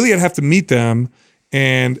 Really, I'd have to meet them.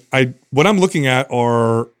 And what I'm looking at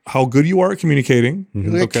are how good you are at communicating.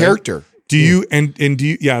 Character. Do you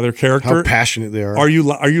their character, how passionate they are. Are you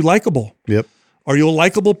likable? Yep. Are you a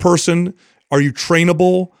likable person? Are you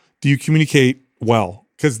trainable? Do you communicate well?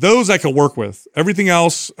 Because those I can work with. Everything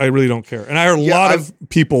else, I really don't care. And I heard a lot of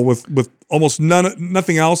people with almost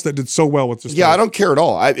nothing else that did so well with this. I don't care at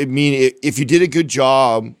all. I mean, if you did a good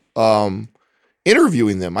job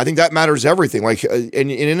interviewing them, I think that matters everything. Like in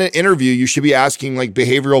an interview, you should be asking like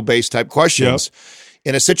behavioral based type questions. Yep.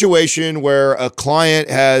 In a situation where a client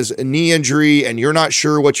has a knee injury and you're not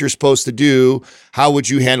sure what you're supposed to do, how would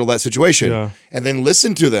you handle that situation? Yeah. And then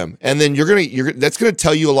listen to them. And then that's going to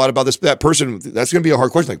tell you a lot about that person. That's going to be a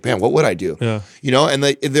hard question. Like, man, what would I do? Yeah. And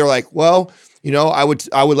they're like, well, I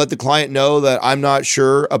would let the client know that I'm not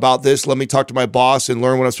sure about this. Let me talk to my boss and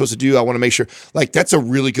learn what I'm supposed to do. I want to make sure. Like, that's a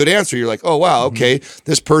really good answer. You're like, oh, wow, okay.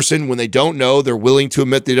 This person, when they don't know, they're willing to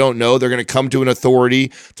admit they don't know. They're going to come to an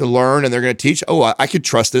authority to learn, and they're going to teach. Oh, I could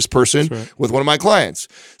trust this person with one of my clients.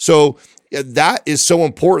 So that is so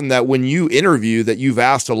important that when you interview, that you've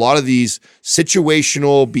asked a lot of these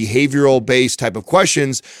situational, behavioral based type of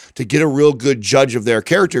questions to get a real good judge of their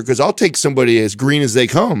character. Because I'll take somebody as green as they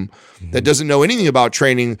come that doesn't know anything about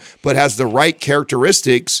training, but has the right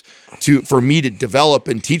characteristics for me to develop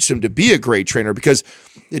and teach them to be a great trainer. Because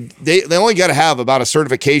they only got to have about a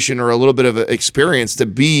certification or a little bit of experience to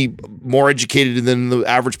be more educated than the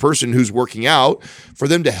average person who's working out, for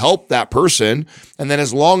them to help that person. And then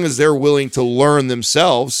as long as they're willing to learn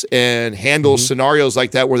themselves and handle scenarios like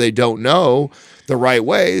that where they don't know the right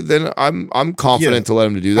way, then I'm confident to let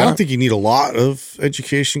them to do that. I don't think you need a lot of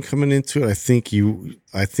education coming into it. I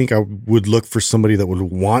think I would look for somebody that would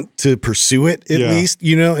want to pursue it at least,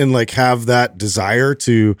 and like have that desire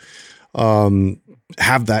to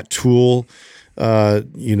have that tool,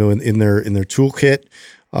 in their toolkit.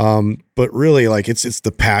 But really, like it's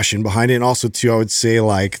the passion behind it. And also too, I would say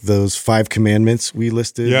like those 5 commandments we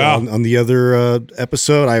listed on the other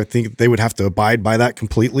episode, I think they would have to abide by that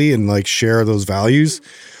completely and like share those values.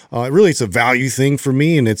 Really, it's a value thing for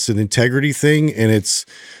me, and it's an integrity thing, and it's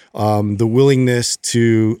the willingness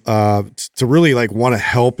to really like want to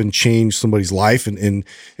help and change somebody's life, and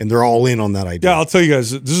they're all in on that idea. Yeah, I'll tell you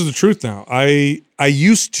guys, this is the truth now. I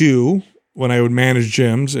used to, when I would manage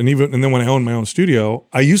gyms, and then when I owned my own studio,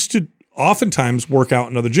 I used to oftentimes work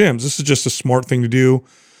out in other gyms. This is just a smart thing to do.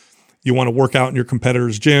 You want to work out in your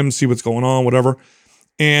competitor's gym, see what's going on, whatever.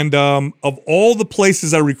 And of all the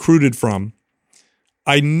places I recruited from,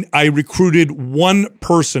 I recruited one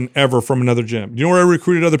person ever from another gym. You know where I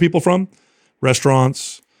recruited other people from?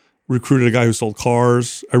 Restaurants. Recruited a guy who sold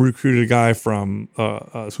cars. I recruited a guy from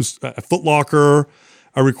who's a Foot Locker.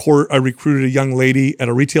 I recruited a young lady at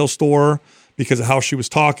a retail store because of how she was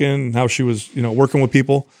talking and how she was, working with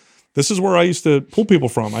people. This is where I used to pull people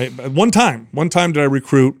from. One time did I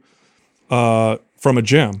recruit from a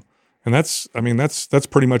gym. And that's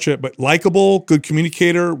pretty much it. But likable, good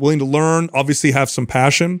communicator, willing to learn, obviously have some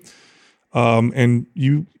passion, and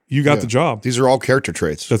you got the job. These are all character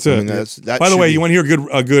traits. That's it. By the way, you want to hear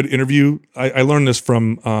a good interview? I learned this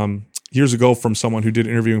from years ago from someone who did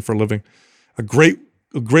interviewing for a living. A great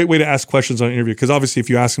way to ask questions on an interview, because obviously if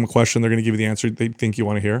you ask them a question, they're going to give you the answer they think you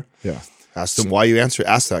want to hear. Yeah. Ask them why you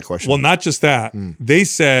ask that question. Well, not just that. They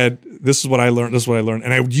said, this is what I learned,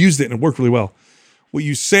 and I used it and it worked really well. What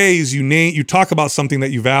you say is you talk about something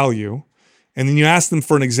that you value, and then you ask them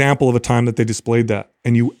for an example of a time that they displayed that,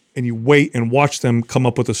 and you wait and watch them come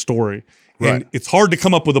up with a story. Right. And it's hard to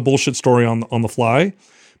come up with a bullshit story on the fly.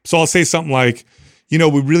 So I'll say something like, we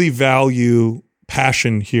really value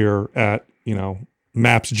passion here at,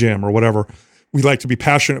 MAPS Gym or whatever. We like to be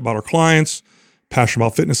passionate about our clients, passionate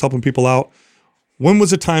about fitness, helping people out. When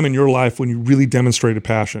was a time in your life when you really demonstrated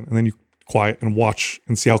passion? And then you quiet and watch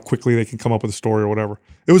and see how quickly they can come up with a story or whatever.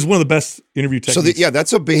 It was one of the best interview techniques. So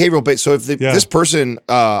that's a behavioral base. So if this person,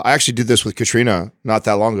 I actually did this with Katrina not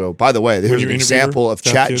that long ago. By the way, here's an example of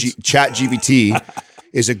ChatGPT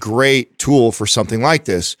is a great tool for something like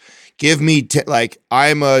this. Give me,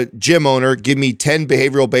 I'm a gym owner. Give me 10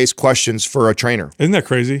 behavioral-based questions for a trainer. Isn't that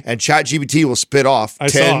crazy? And ChatGPT will spit off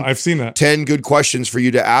I've seen that. 10 good questions for you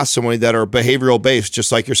to ask somebody that are behavioral-based,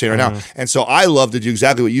 just like you're saying right now. And so I love to do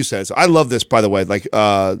exactly what you said. So I love this, by the way. Like,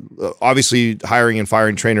 obviously, hiring and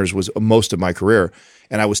firing trainers was most of my career.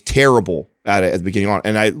 And I was terrible at it at the beginning on.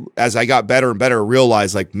 And as I got better and better,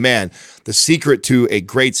 realized like, man, the secret to a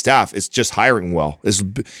great staff is just hiring well,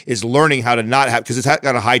 is learning how to not have, because it's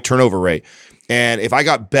got a high turnover rate. And if I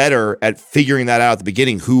got better at figuring that out at the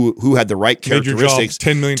beginning, who had the right characteristics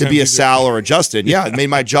to be a Sal or a Justin, it made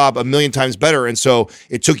my job a million times better. And so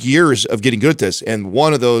it took years of getting good at this. And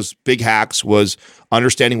one of those big hacks was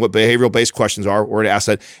understanding what behavioral-based questions are, or to ask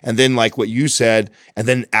that, and then like what you said, and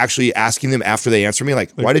then actually asking them after they answer me, like,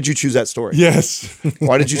 why did you choose that story? Yes.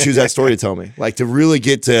 Why did you choose that story to tell me? Like, to really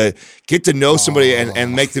get to know somebody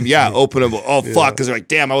and make them, open up. Oh, fuck. Because they're like,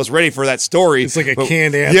 damn, I was ready for that story. It's like a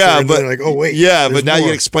canned answer. Yeah, but like, oh, wait. Yeah, but now you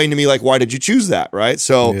can explain to me, like, why did you choose that, right?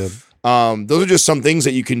 So those are just some things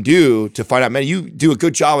that you can do to find out, man, you do a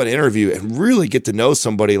good job at an interview and really get to know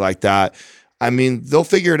somebody like that. I mean, they'll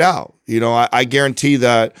figure it out. I guarantee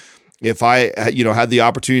that if I, had the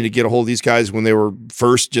opportunity to get a hold of these guys when they were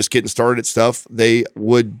first just getting started at stuff, they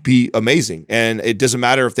would be amazing. And it doesn't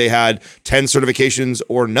matter if they had 10 certifications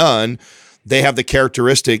or none. They have the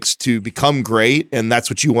characteristics to become great, and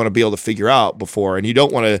that's what you want to be able to figure out before. And you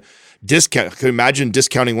don't want to discount. Could imagine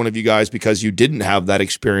discounting one of you guys because you didn't have that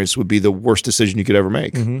experience would be the worst decision you could ever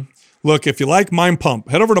make. Mm-hmm. Look, if you like Mind Pump,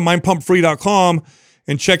 head over to mindpumpfree.com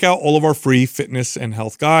and check out all of our free fitness and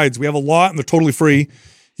health guides. We have a lot, and they're totally free.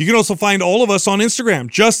 You can also find all of us on Instagram.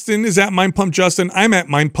 Justin is at Mind Pump Justin. I'm at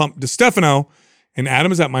Mind Pump DeStefano. And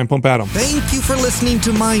Adam is at Mind Pump Adam. Thank you for listening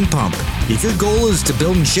to Mind Pump. If your goal is to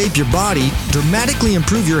build and shape your body, dramatically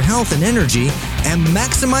improve your health and energy, and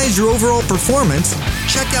maximize your overall performance,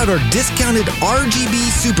 check out our discounted RGB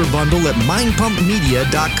Super Bundle at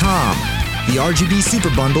mindpumpmedia.com. The RGB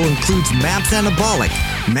Super Bundle includes MAPS Anabolic,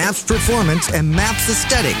 MAPS Performance, and MAPS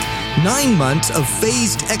Aesthetic. 9 months of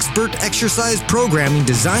phased expert exercise programming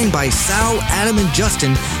designed by Sal, Adam, and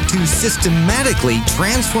Justin to systematically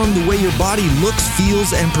transform the way your body looks,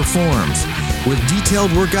 feels, and performs. With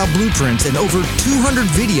detailed workout blueprints and over 200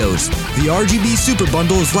 videos, the RGB Super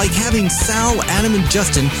Bundle is like having Sal, Adam, and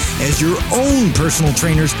Justin as your own personal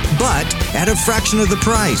trainers, but at a fraction of the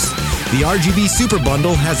price. The RGB Super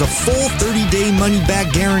Bundle has a full 30-day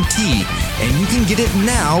money-back guarantee, and you can get it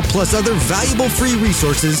now plus other valuable free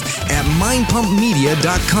resources at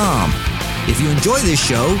mindpumpmedia.com. If you enjoy this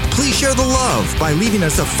show, please share the love by leaving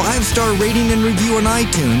us a 5-star rating and review on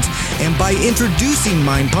iTunes and by introducing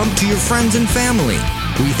Mind Pump to your friends and family.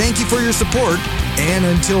 We thank you for your support, and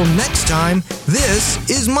until next time, this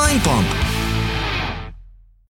is Mind Pump.